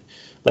across it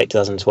late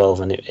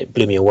 2012, and it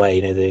blew me away.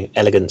 You know, the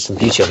elegance and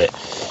beauty of it,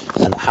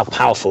 and how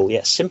powerful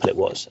yet simple it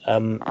was.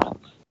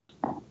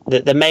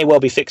 There may well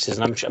be fixes,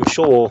 and I'm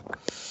sure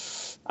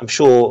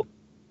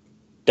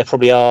there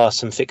probably are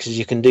some fixes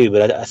you can do,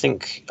 but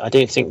I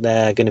don't think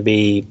they're going to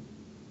be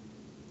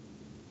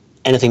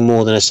anything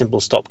more than a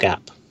simple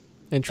stopgap.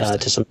 Interesting.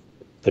 To some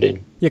put in.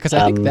 Yeah, because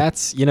I think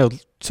that's, you know,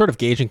 sort of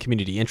gauging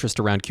community interest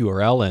around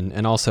QRL,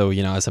 and also,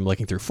 you know, as I'm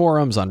looking through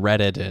forums on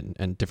Reddit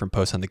and different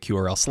posts on the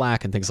QRL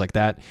Slack and things like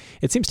that,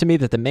 it seems to me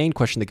that the main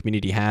question the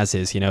community has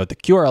is, you know, the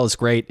QRL is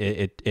great.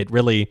 It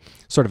really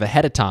sort of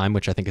ahead of time,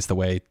 which I think is the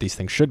way these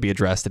things should be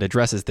addressed. It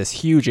addresses this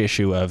huge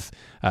issue of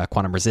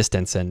quantum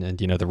resistance and,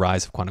 you know, the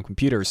rise of quantum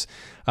computers.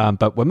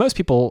 But what most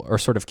people are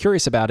sort of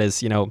curious about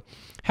is, you know,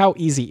 how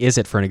easy is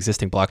it for an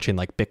existing blockchain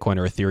like Bitcoin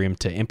or Ethereum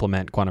to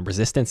implement quantum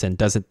resistance, and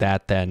doesn't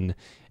that then,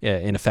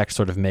 in effect,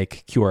 sort of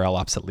make QRL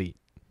obsolete?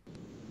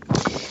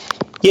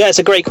 Yeah, it's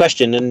a great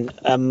question, and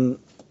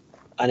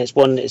it's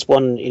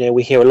one you know,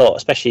 we hear a lot,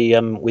 especially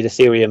with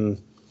Ethereum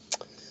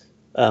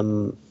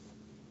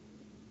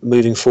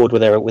moving forward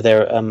with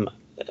their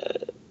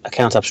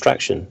account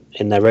abstraction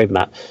in their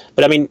roadmap.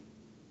 But I mean,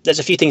 there's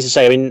a few things to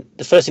say. I mean,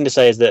 the first thing to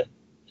say is that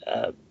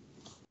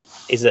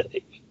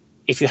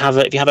if you have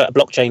a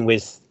blockchain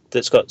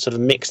that's got sort of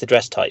mixed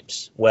address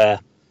types, where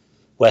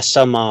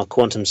some are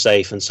quantum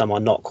safe and some are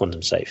not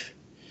quantum safe,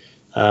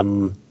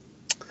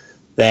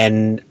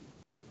 then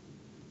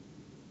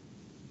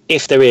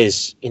if there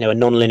is, you know, a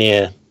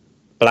nonlinear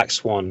black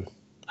swan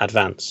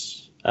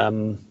advance,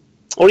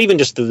 or even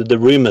just the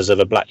rumors of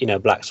a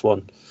black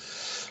swan,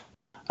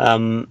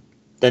 then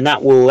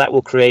that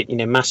will create, you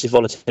know, massive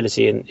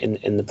volatility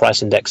in the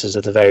price indexes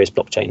of the various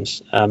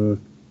blockchains.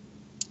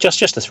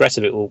 Just the threat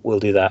of it will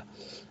do that.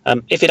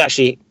 If it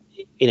actually,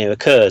 you know,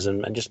 occurs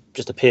and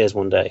just appears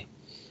one day,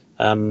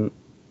 then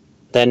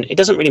it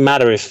doesn't really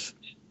matter if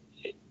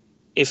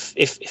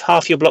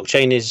half your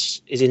blockchain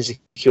is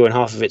insecure and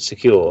half of it's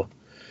secure.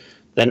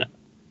 Then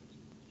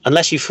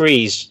unless you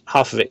freeze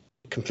half of it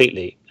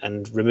completely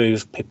and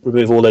remove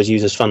all those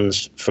users'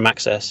 funds from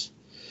access,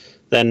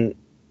 then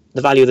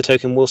the value of the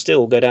token will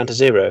still go down to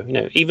zero.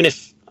 Even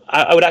if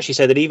I would actually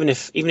say that even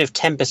if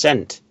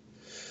 10%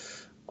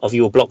 of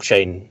your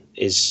blockchain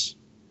is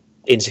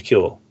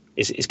insecure,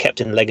 is kept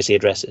in legacy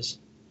addresses,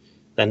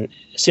 then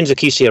as soon as a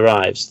QC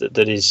arrives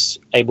that is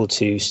able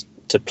to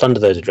plunder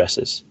those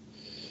addresses,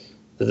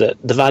 the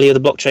value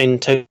of the blockchain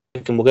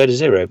token will go to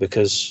zero,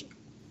 because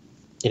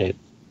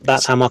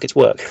that's how markets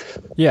work.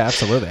 Yeah,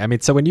 absolutely. I mean,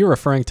 so when you're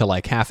referring to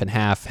like half and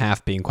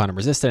half being quantum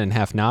resistant and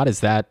half not, is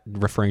that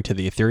referring to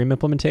the Ethereum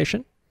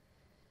implementation?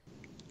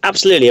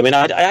 Absolutely. I mean,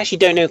 I actually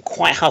don't know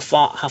quite how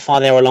far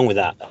they are along with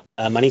that.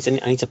 I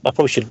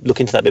probably should look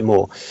into that a bit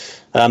more.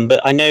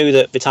 But I know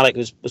that Vitalik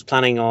was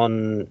planning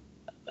on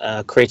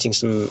creating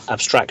some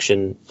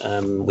abstraction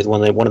with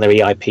one of their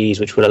EIPs,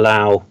 which would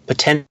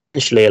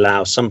potentially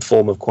allow some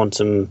form of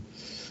quantum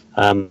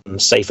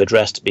safe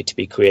address to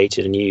be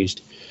created and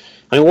used.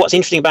 I mean, what's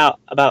interesting about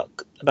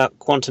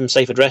quantum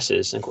safe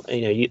addresses, and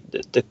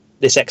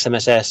this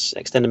XMSS,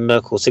 Extended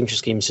Merkle signature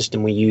scheme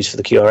system we use for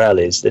the QRL,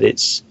 is that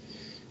it's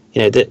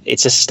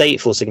a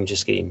stateful signature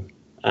scheme,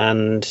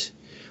 and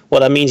what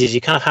that means is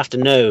you kind of have to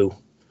know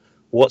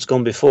what's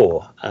gone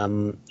before.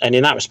 And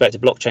in that respect, the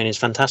blockchain is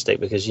fantastic,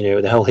 because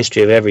the whole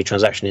history of every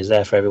transaction is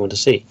there for everyone to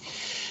see.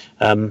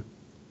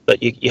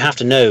 But you have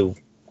to know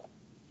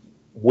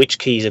which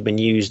keys have been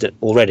used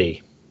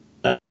already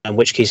and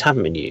which keys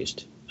haven't been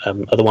used.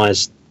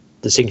 Otherwise,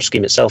 the signature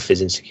scheme itself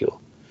is insecure.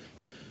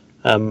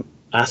 I think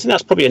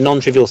that's probably a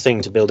non-trivial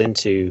thing to build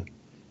into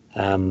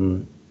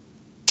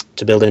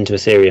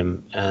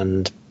Ethereum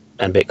and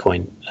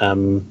Bitcoin,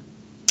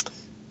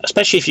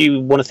 especially if you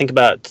want to think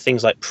about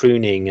things like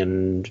pruning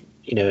and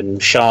and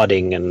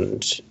sharding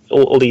and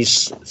all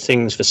these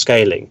things for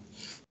scaling.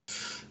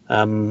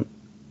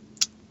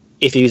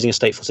 If you're using a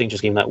stateful signature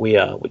scheme like we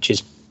are, which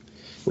is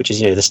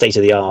the state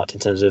of the art in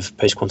terms of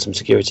post-quantum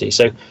security.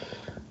 So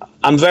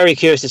I'm very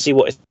curious to see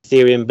what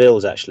Ethereum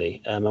builds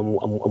actually, and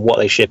what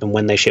they ship and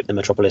when they ship the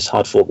Metropolis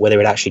hard fork, whether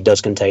it actually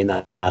does contain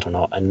that or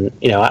not. And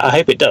I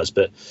hope it does,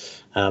 but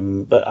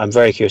I'm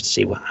very curious to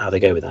see how they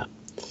go with that.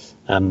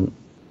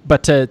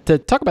 But to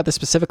talk about this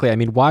specifically, I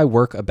mean, why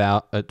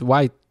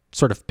why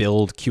sort of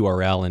build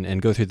QRL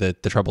and go through the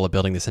trouble of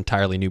building this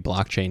entirely new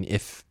blockchain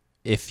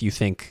if you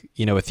think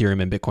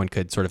Ethereum and Bitcoin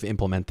could sort of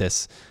implement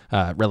this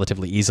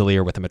relatively easily,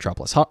 or with a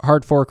Metropolis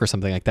hard fork or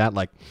something like that?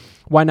 Like,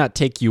 why not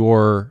take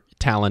your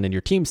talent and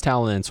your team's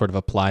talent and sort of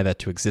apply that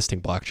to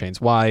existing blockchains?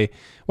 Why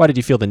did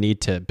you feel the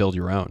need to build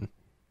your own?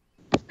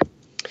 I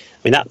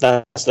mean,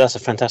 that's a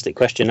fantastic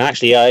question.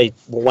 Actually,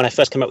 when I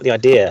first came up with the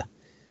idea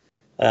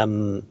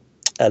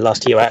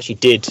last year, I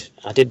did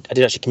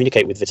actually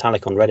communicate with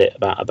Vitalik on Reddit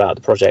about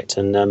the project,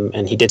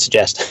 and he did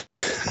suggest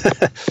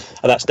at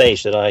that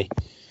stage that I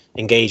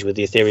engage with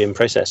the Ethereum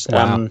process.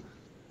 Wow.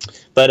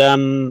 But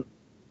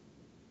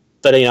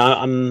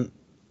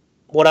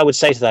what I would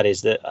say to that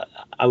is that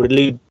I would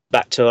allude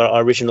back to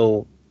our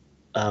original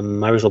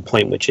my original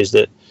point, which is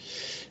that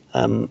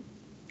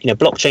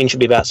blockchain should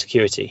be about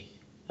security.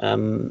 I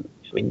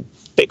mean,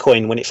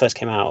 Bitcoin, when it first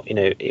came out,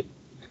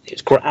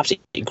 it's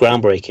absolutely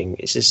groundbreaking.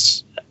 It's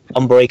this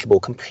unbreakable,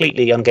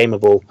 completely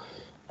ungameable,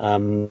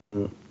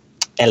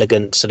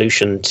 elegant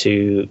solution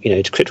to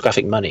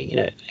cryptographic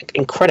money.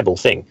 Incredible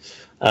thing.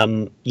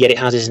 Yet it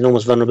has this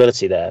enormous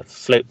vulnerability there,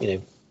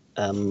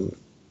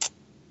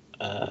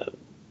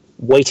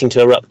 waiting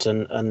to erupt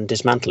and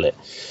dismantle it.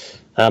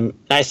 Now,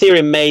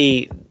 Ethereum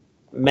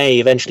may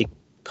eventually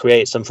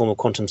create some form of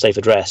quantum safe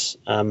address,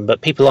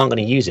 but people aren't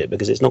going to use it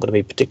because it's not going to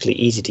be particularly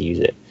easy to use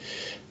it.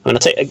 I mean,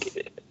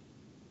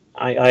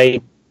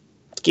 I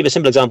give a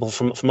simple example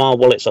from our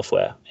wallet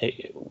software.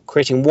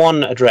 Creating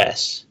one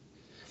address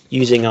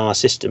using our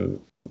system,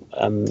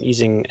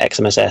 using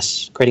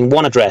XMSS, creating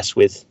one address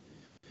with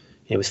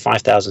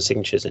 5,000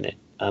 signatures in it,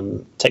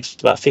 takes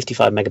about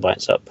 55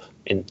 megabytes up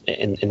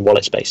in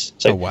wallet space.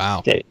 So, oh,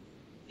 wow.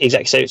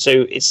 Exactly.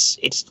 So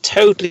it's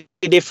totally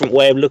different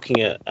way of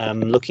looking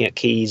at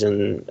keys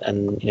and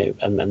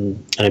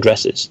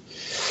addresses.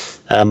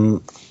 My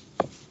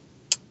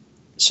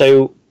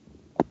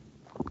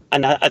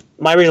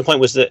original point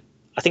was that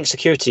I think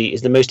security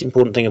is the most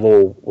important thing of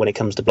all when it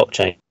comes to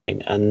blockchain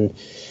and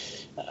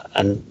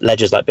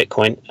ledgers like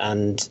Bitcoin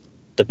and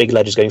the big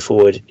ledgers going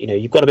forward.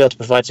 You've got to be able to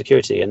provide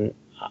security, and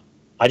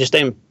I just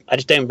don't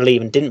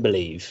believe and didn't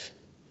believe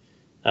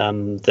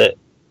that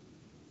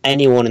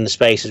anyone in the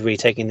space is really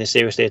taking this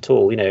seriously at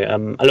all.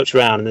 I looked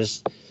around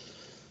and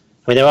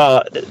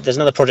there's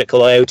another project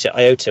called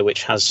IOTA,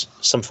 which has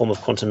some form of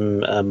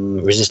quantum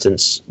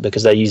resistance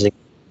because they're using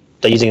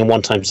a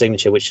one-time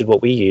signature, which is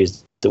what we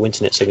use, the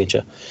Winternet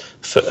signature,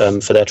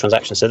 for their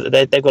transactions. So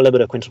they've got a little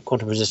bit of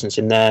quantum resistance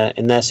in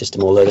their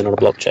system, although they're not a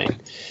blockchain.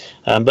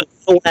 But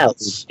all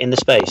else in the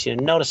space,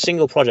 not a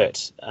single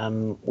project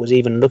was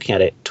even looking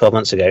at it 12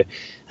 months ago.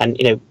 And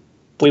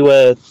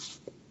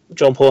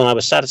John Paul and I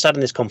were sat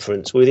in this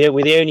conference. We're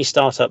the only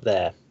startup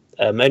there,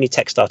 only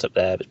tech startup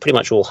there, but pretty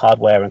much all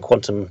hardware and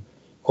quantum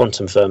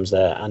firms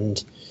there.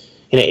 And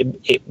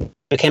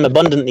it became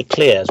abundantly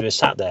clear as we were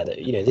sat there that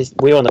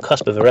we're on the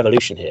cusp of a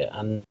revolution here,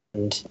 and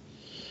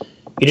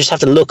you just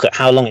have to look at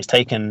how long it's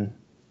taken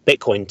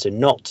Bitcoin to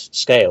not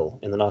scale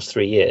in the last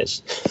 3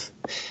 years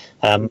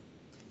to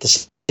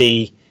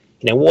see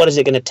what is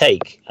it going to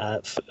take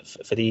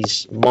for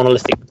these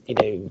monolithic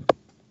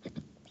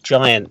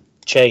giant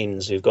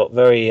chains who've got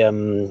very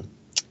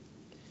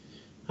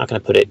how can I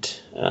put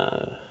it,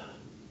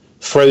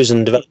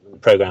 frozen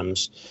development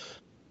programs.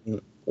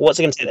 What's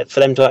it going to take for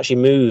them to actually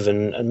move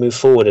and move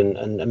forward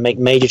and make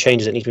major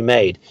changes that need to be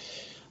made?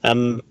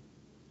 I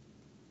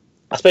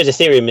suppose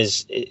Ethereum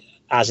is,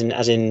 as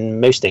in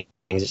most things,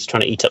 it's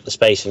trying to eat up the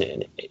space,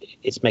 and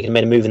it's made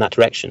a move in that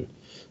direction.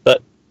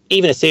 But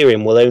even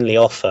Ethereum will only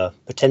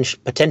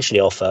potentially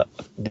offer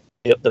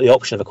the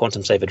option of a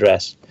quantum safe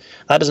address.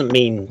 That doesn't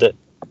mean that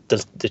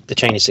the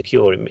chain is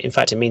secure. In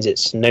fact, it means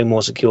it's no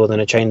more secure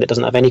than a chain that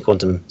doesn't have any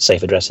quantum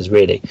safe addresses,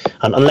 really.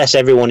 And unless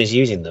everyone is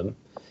using them,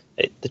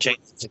 the chain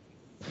is secure.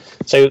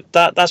 So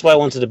that's why I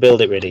wanted to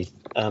build it, really,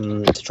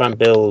 to try and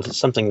build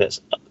something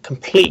that's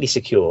completely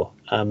secure.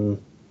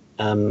 And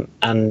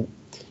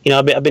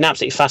I've been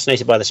absolutely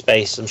fascinated by the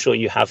space. I'm sure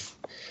you have.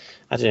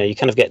 I don't know. You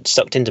kind of get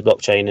sucked into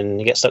blockchain, and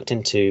you get sucked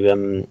into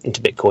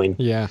Bitcoin.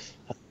 Yeah.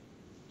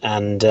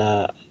 And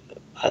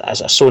I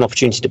saw an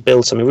opportunity to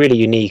build something really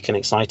unique and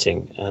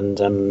exciting, and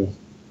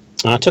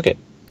I took it.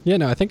 Yeah,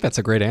 no, I think that's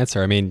a great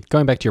answer. I mean,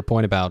 going back to your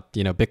point about,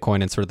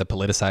 Bitcoin and sort of the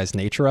politicized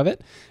nature of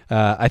it,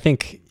 I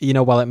think,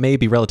 while it may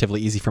be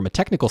relatively easy from a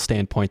technical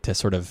standpoint to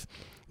sort of,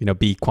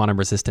 be quantum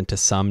resistant to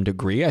some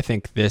degree, I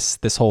think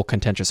this whole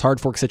contentious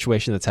hard fork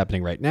situation that's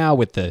happening right now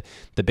with the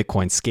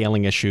Bitcoin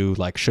scaling issue,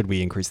 like, should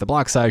we increase the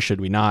block size? Should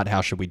we not?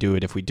 How should we do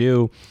it if we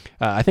do?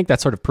 I think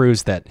that sort of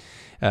proves that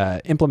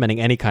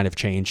implementing any kind of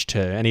change to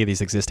any of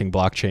these existing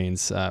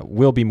blockchains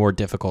will be more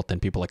difficult than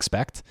people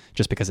expect,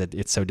 just because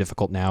it's so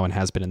difficult now and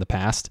has been in the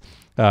past.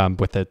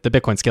 With the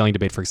Bitcoin scaling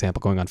debate, for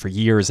example, going on for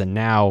years, and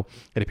now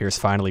it appears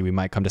finally we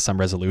might come to some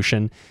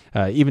resolution,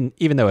 even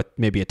though it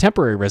may be a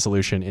temporary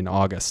resolution in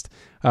August.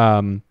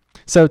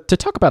 So to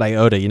talk about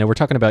IOTA, we're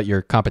talking about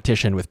your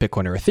competition with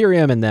Bitcoin or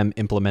Ethereum and them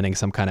implementing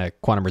some kind of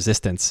quantum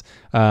resistance.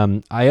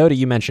 IOTA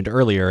you mentioned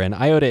earlier, and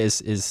IOTA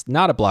is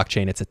not a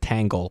blockchain, it's a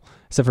tangle.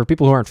 So for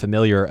people who aren't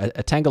familiar,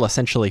 a tangle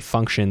essentially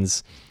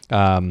functions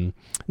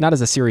not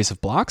as a series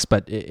of blocks,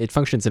 but it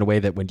functions in a way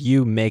that when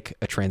you make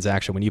a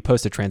transaction, when you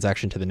post a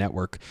transaction to the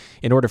network,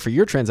 in order for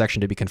your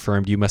transaction to be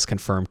confirmed, you must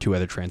confirm 2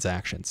 other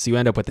transactions. So you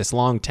end up with this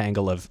long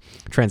tangle of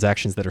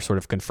transactions that are sort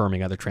of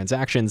confirming other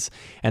transactions.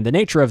 And the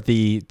nature of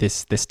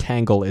this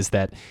tangle is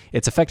that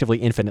it's effectively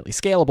infinitely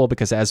scalable,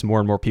 because as more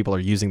and more people are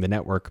using the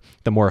network,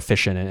 the more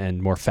efficient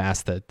and more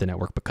fast the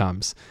network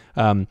becomes.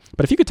 But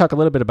if you could talk a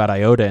little bit about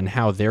IOTA and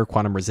how they're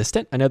quantum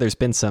resistant. I know there's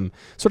been some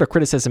sort of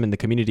criticism in the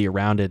community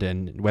around it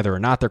and whether or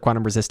not they're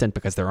quantum resistant,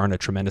 because there aren't a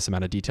tremendous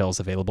amount of details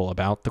available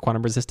about the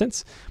quantum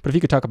resistance. But if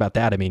you could talk about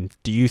that, I mean,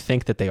 do you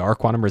think that they are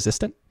quantum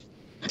resistant?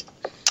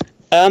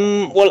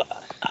 Well,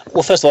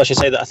 first of all, I should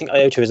say that I think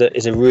IOTA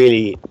is a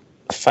really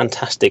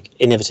fantastic,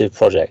 innovative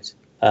project.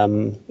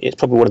 It's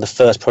probably one of the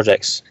first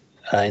projects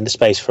in the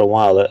space for a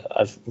while that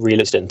I've really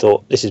looked at it and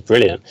thought, this is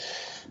brilliant.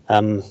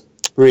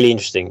 Really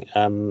interesting.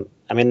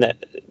 I mean,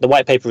 the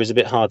white paper is a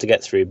bit hard to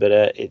get through, but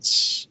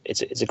it's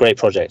a great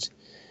project.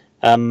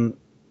 And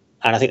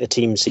I think the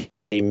team seem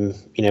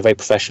very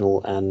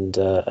professional, and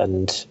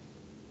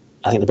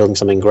I think they're building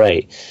something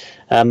great.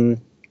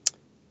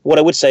 What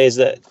I would say is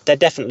that they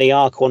definitely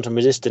are quantum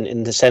resistant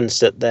in the sense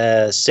that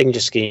their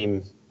signature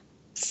scheme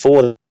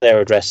for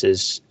their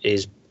addresses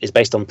is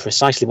based on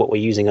precisely what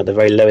we're using at the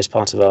very lowest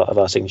part of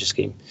our signature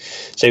scheme.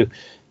 So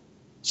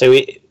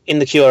in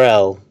the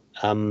QRL,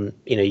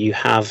 you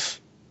have,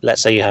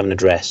 let's say you have an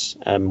address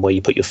where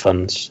you put your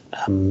funds,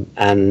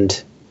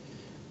 and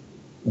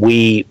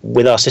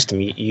with our system,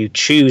 you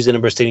choose the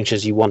number of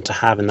signatures you want to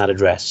have in that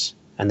address,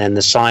 and then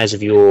the size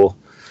of your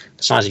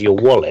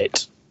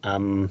wallet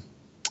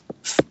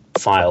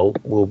file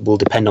will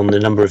depend on the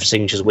number of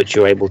signatures which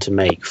you're able to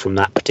make from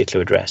that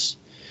particular address,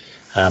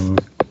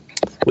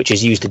 which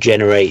is used to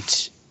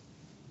generate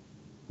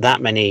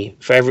that many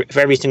for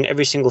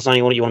every single time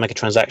you want to make a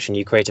transaction.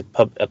 You create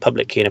a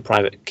public key and a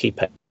private key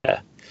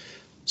pair,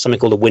 something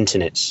called a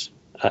Wintonits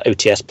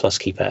OTS plus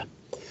key pair,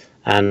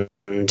 and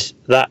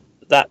that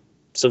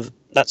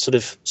sort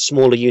of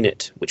smaller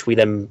unit, which we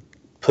then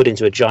put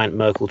into a giant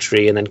Merkle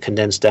tree and then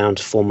condense down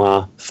to form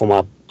our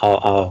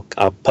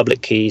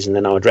public keys and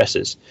then our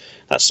addresses.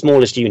 That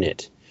smallest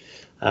unit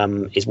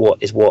is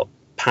what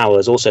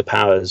also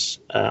powers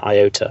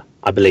IOTA,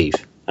 I believe.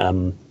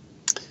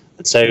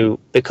 So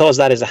because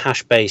that is a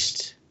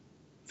hash-based,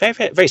 very,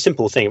 very, very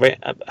simple thing, very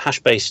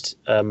hash-based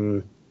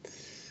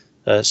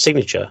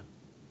signature,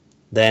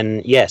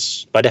 then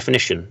yes, by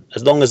definition,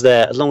 as long as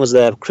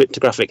their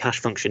cryptographic hash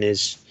function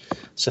is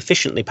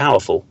sufficiently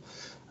powerful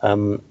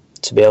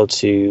to be able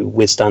to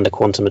withstand a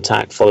quantum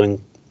attack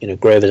following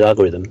Grover's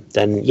algorithm,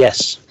 then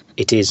yes,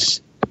 it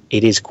is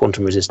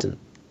quantum resistant.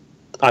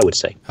 I would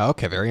say.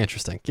 Okay, very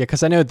interesting. Yeah,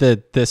 because I know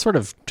the sort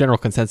of general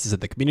consensus of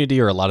the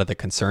community, or a lot of the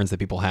concerns that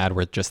people had,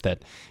 were just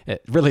that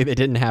they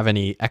didn't have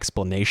any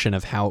explanation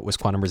of how it was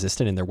quantum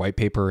resistant in their white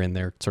paper and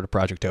their sort of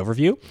project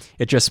overview.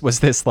 It just was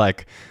this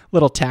like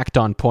little tacked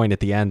on point at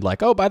the end,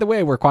 like, oh, by the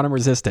way, we're quantum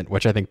resistant,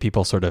 which I think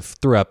people sort of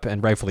threw up,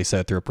 and rightfully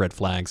so, threw up red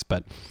flags.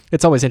 But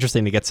it's always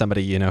interesting to get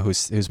somebody,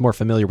 who's more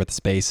familiar with the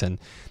space and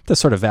to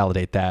sort of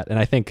validate that. And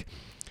I think,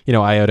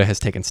 IOTA has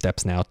taken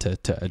steps now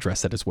to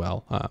address it as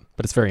well.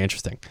 But it's very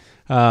interesting.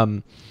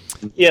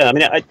 Yeah, I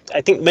mean, I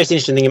think the most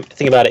interesting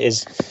thing about it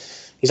is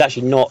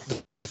actually not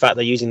the fact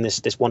they're using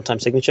this one-time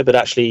signature, but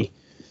actually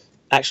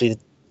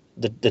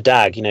the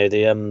DAG,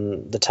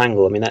 the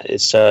Tangle. I mean, that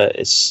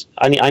it's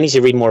I need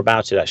to read more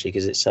about it actually,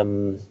 because it's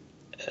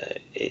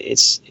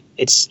as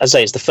I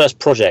say, it's the first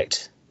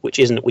project which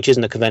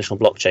isn't a conventional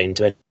blockchain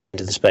to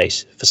enter the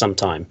space for some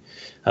time,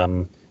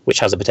 which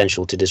has the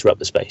potential to disrupt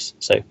the space.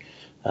 So.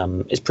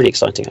 It's pretty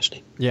exciting,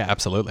 actually. Yeah,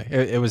 absolutely.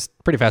 It was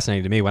pretty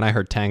fascinating to me. When I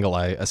heard Tangle,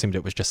 I assumed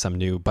it was just some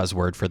new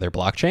buzzword for their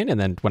blockchain. And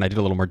then when I did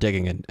a little more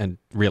digging and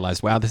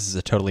realized, wow, this is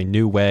a totally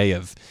new way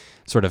of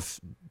sort of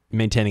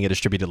maintaining a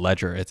distributed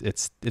ledger,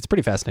 it's a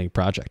pretty fascinating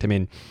project. I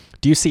mean,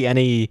 do you see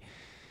any,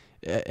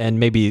 and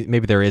maybe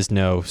there is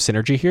no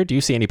synergy here, do you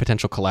see any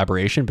potential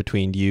collaboration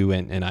between you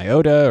and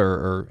IOTA,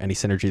 or any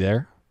synergy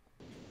there?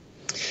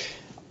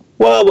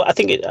 Well, I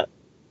think it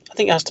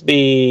has to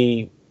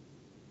be.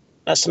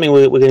 That's something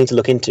we're going to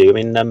look into. I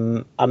mean,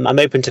 I'm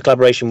open to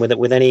collaboration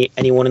with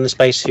anyone in the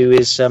space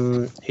who's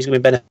going to be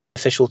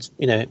beneficial.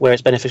 Where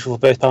it's beneficial for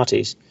both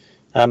parties.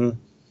 I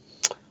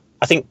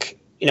think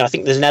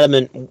there's an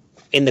element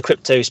in the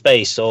crypto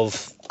space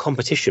of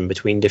competition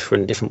between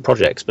different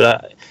projects.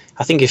 But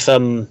I think if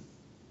the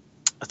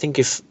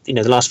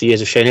last few years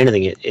have shown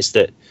anything, it's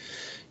that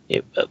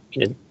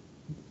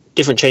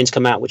different chains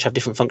come out which have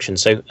different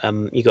functions. So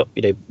you got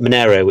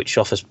Monero, which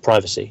offers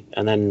privacy,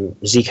 and then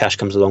Zcash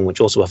comes along, which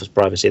also offers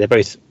privacy. They're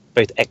both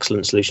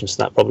excellent solutions to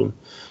that problem,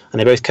 and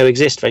they both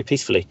coexist very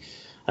peacefully.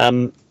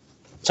 So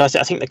I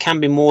think there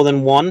can be more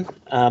than one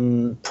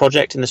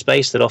project in the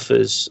space that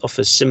offers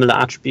similar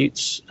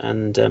attributes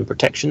and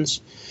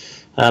protections.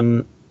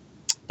 But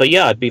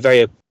yeah, I'd be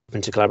very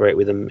open to collaborate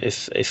with them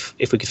if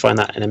we could find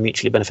that in a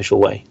mutually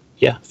beneficial way.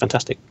 Yeah,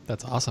 fantastic.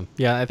 That's awesome.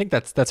 Yeah, I think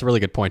that's a really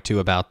good point too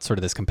about sort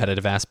of this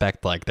competitive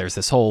aspect. Like there's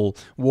this whole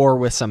war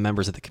with some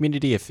members of the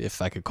community,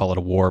 if I could call it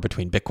a war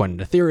between Bitcoin and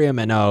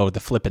Ethereum, and the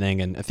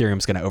flippening, and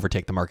Ethereum's going to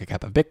overtake the market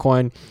cap of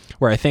Bitcoin,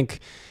 where I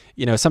think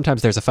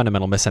sometimes there's a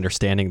fundamental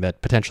misunderstanding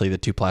that potentially the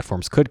two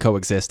platforms could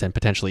coexist and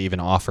potentially even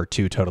offer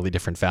two totally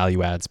different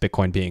value adds,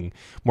 Bitcoin being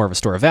more of a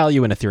store of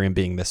value and Ethereum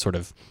being this sort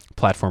of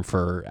platform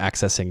for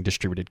accessing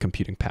distributed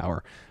computing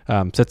power.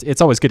 So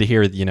it's always good to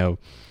hear,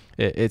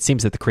 it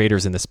seems that the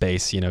creators in the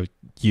space,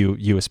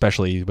 you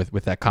especially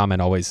with that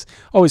comment, always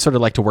sort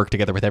of like to work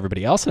together with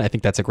everybody else. And I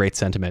think that's a great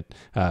sentiment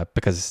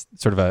because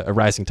sort of a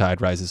rising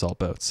tide rises all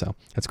boats. So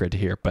that's great to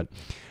hear. But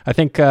I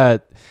think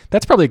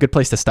that's probably a good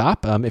place to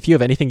stop. If you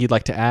have anything you'd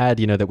like to add,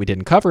 that we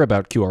didn't cover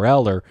about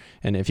QRL,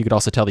 and if you could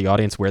also tell the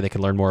audience where they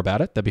can learn more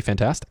about it, that'd be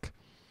fantastic.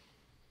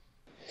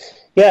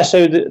 Yeah,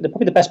 so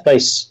probably the best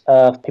place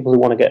for people who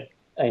want to get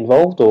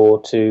involved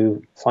or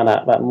to find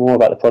out more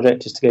about the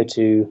project is to go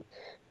to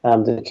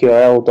the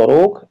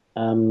QRL.org,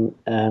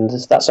 and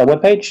that's our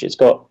webpage. It's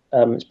got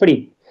it's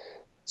pretty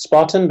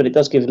Spartan, but it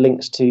does give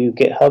links to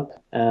GitHub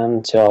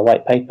and to our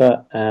white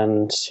paper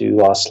and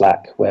to our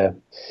Slack, where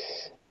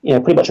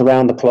pretty much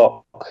around the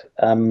clock.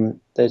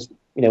 There's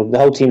the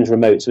whole team's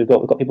remote, so we've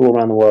got people all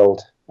around the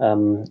world.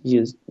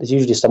 There's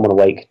usually someone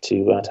awake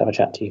to have a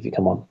chat to you if you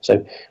come on.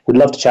 So we'd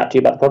love to chat to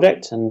you about the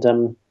project,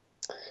 and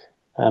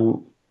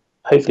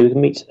hopefully we can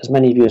meet as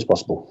many of you as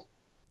possible.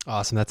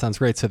 Awesome. That sounds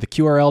great. So the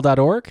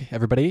QRL.org,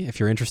 everybody,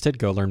 if you're interested,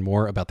 go learn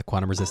more about the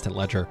quantum resistant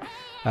ledger.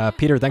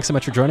 Peter, thanks so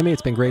much for joining me.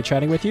 It's been great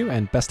chatting with you,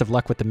 and best of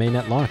luck with the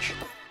mainnet launch.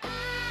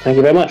 Thank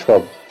you very much,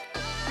 Rob.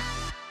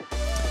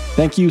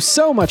 Thank you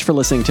so much for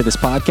listening to this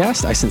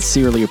podcast. I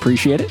sincerely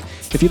appreciate it.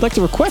 If you'd like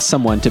to request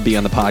someone to be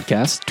on the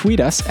podcast,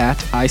 tweet us at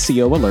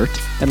ICO Alert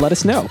and let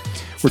us know.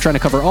 We're trying to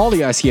cover all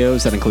the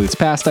ICOs. That includes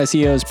past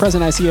ICOs,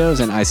 present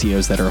ICOs, and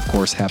ICOs that are, of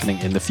course, happening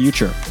in the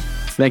future.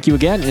 Thank you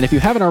again, and if you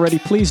haven't already,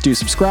 please do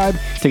subscribe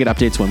to get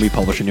updates when we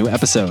publish a new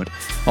episode.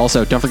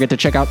 Also, don't forget to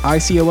check out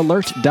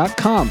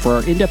ICOalert.com for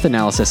our in-depth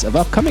analysis of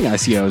upcoming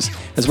ICOs,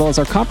 as well as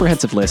our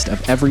comprehensive list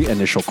of every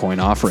initial coin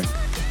offering.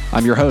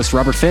 I'm your host,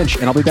 Robert Finch,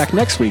 and I'll be back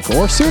next week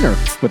or sooner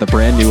with a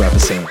brand new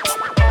episode.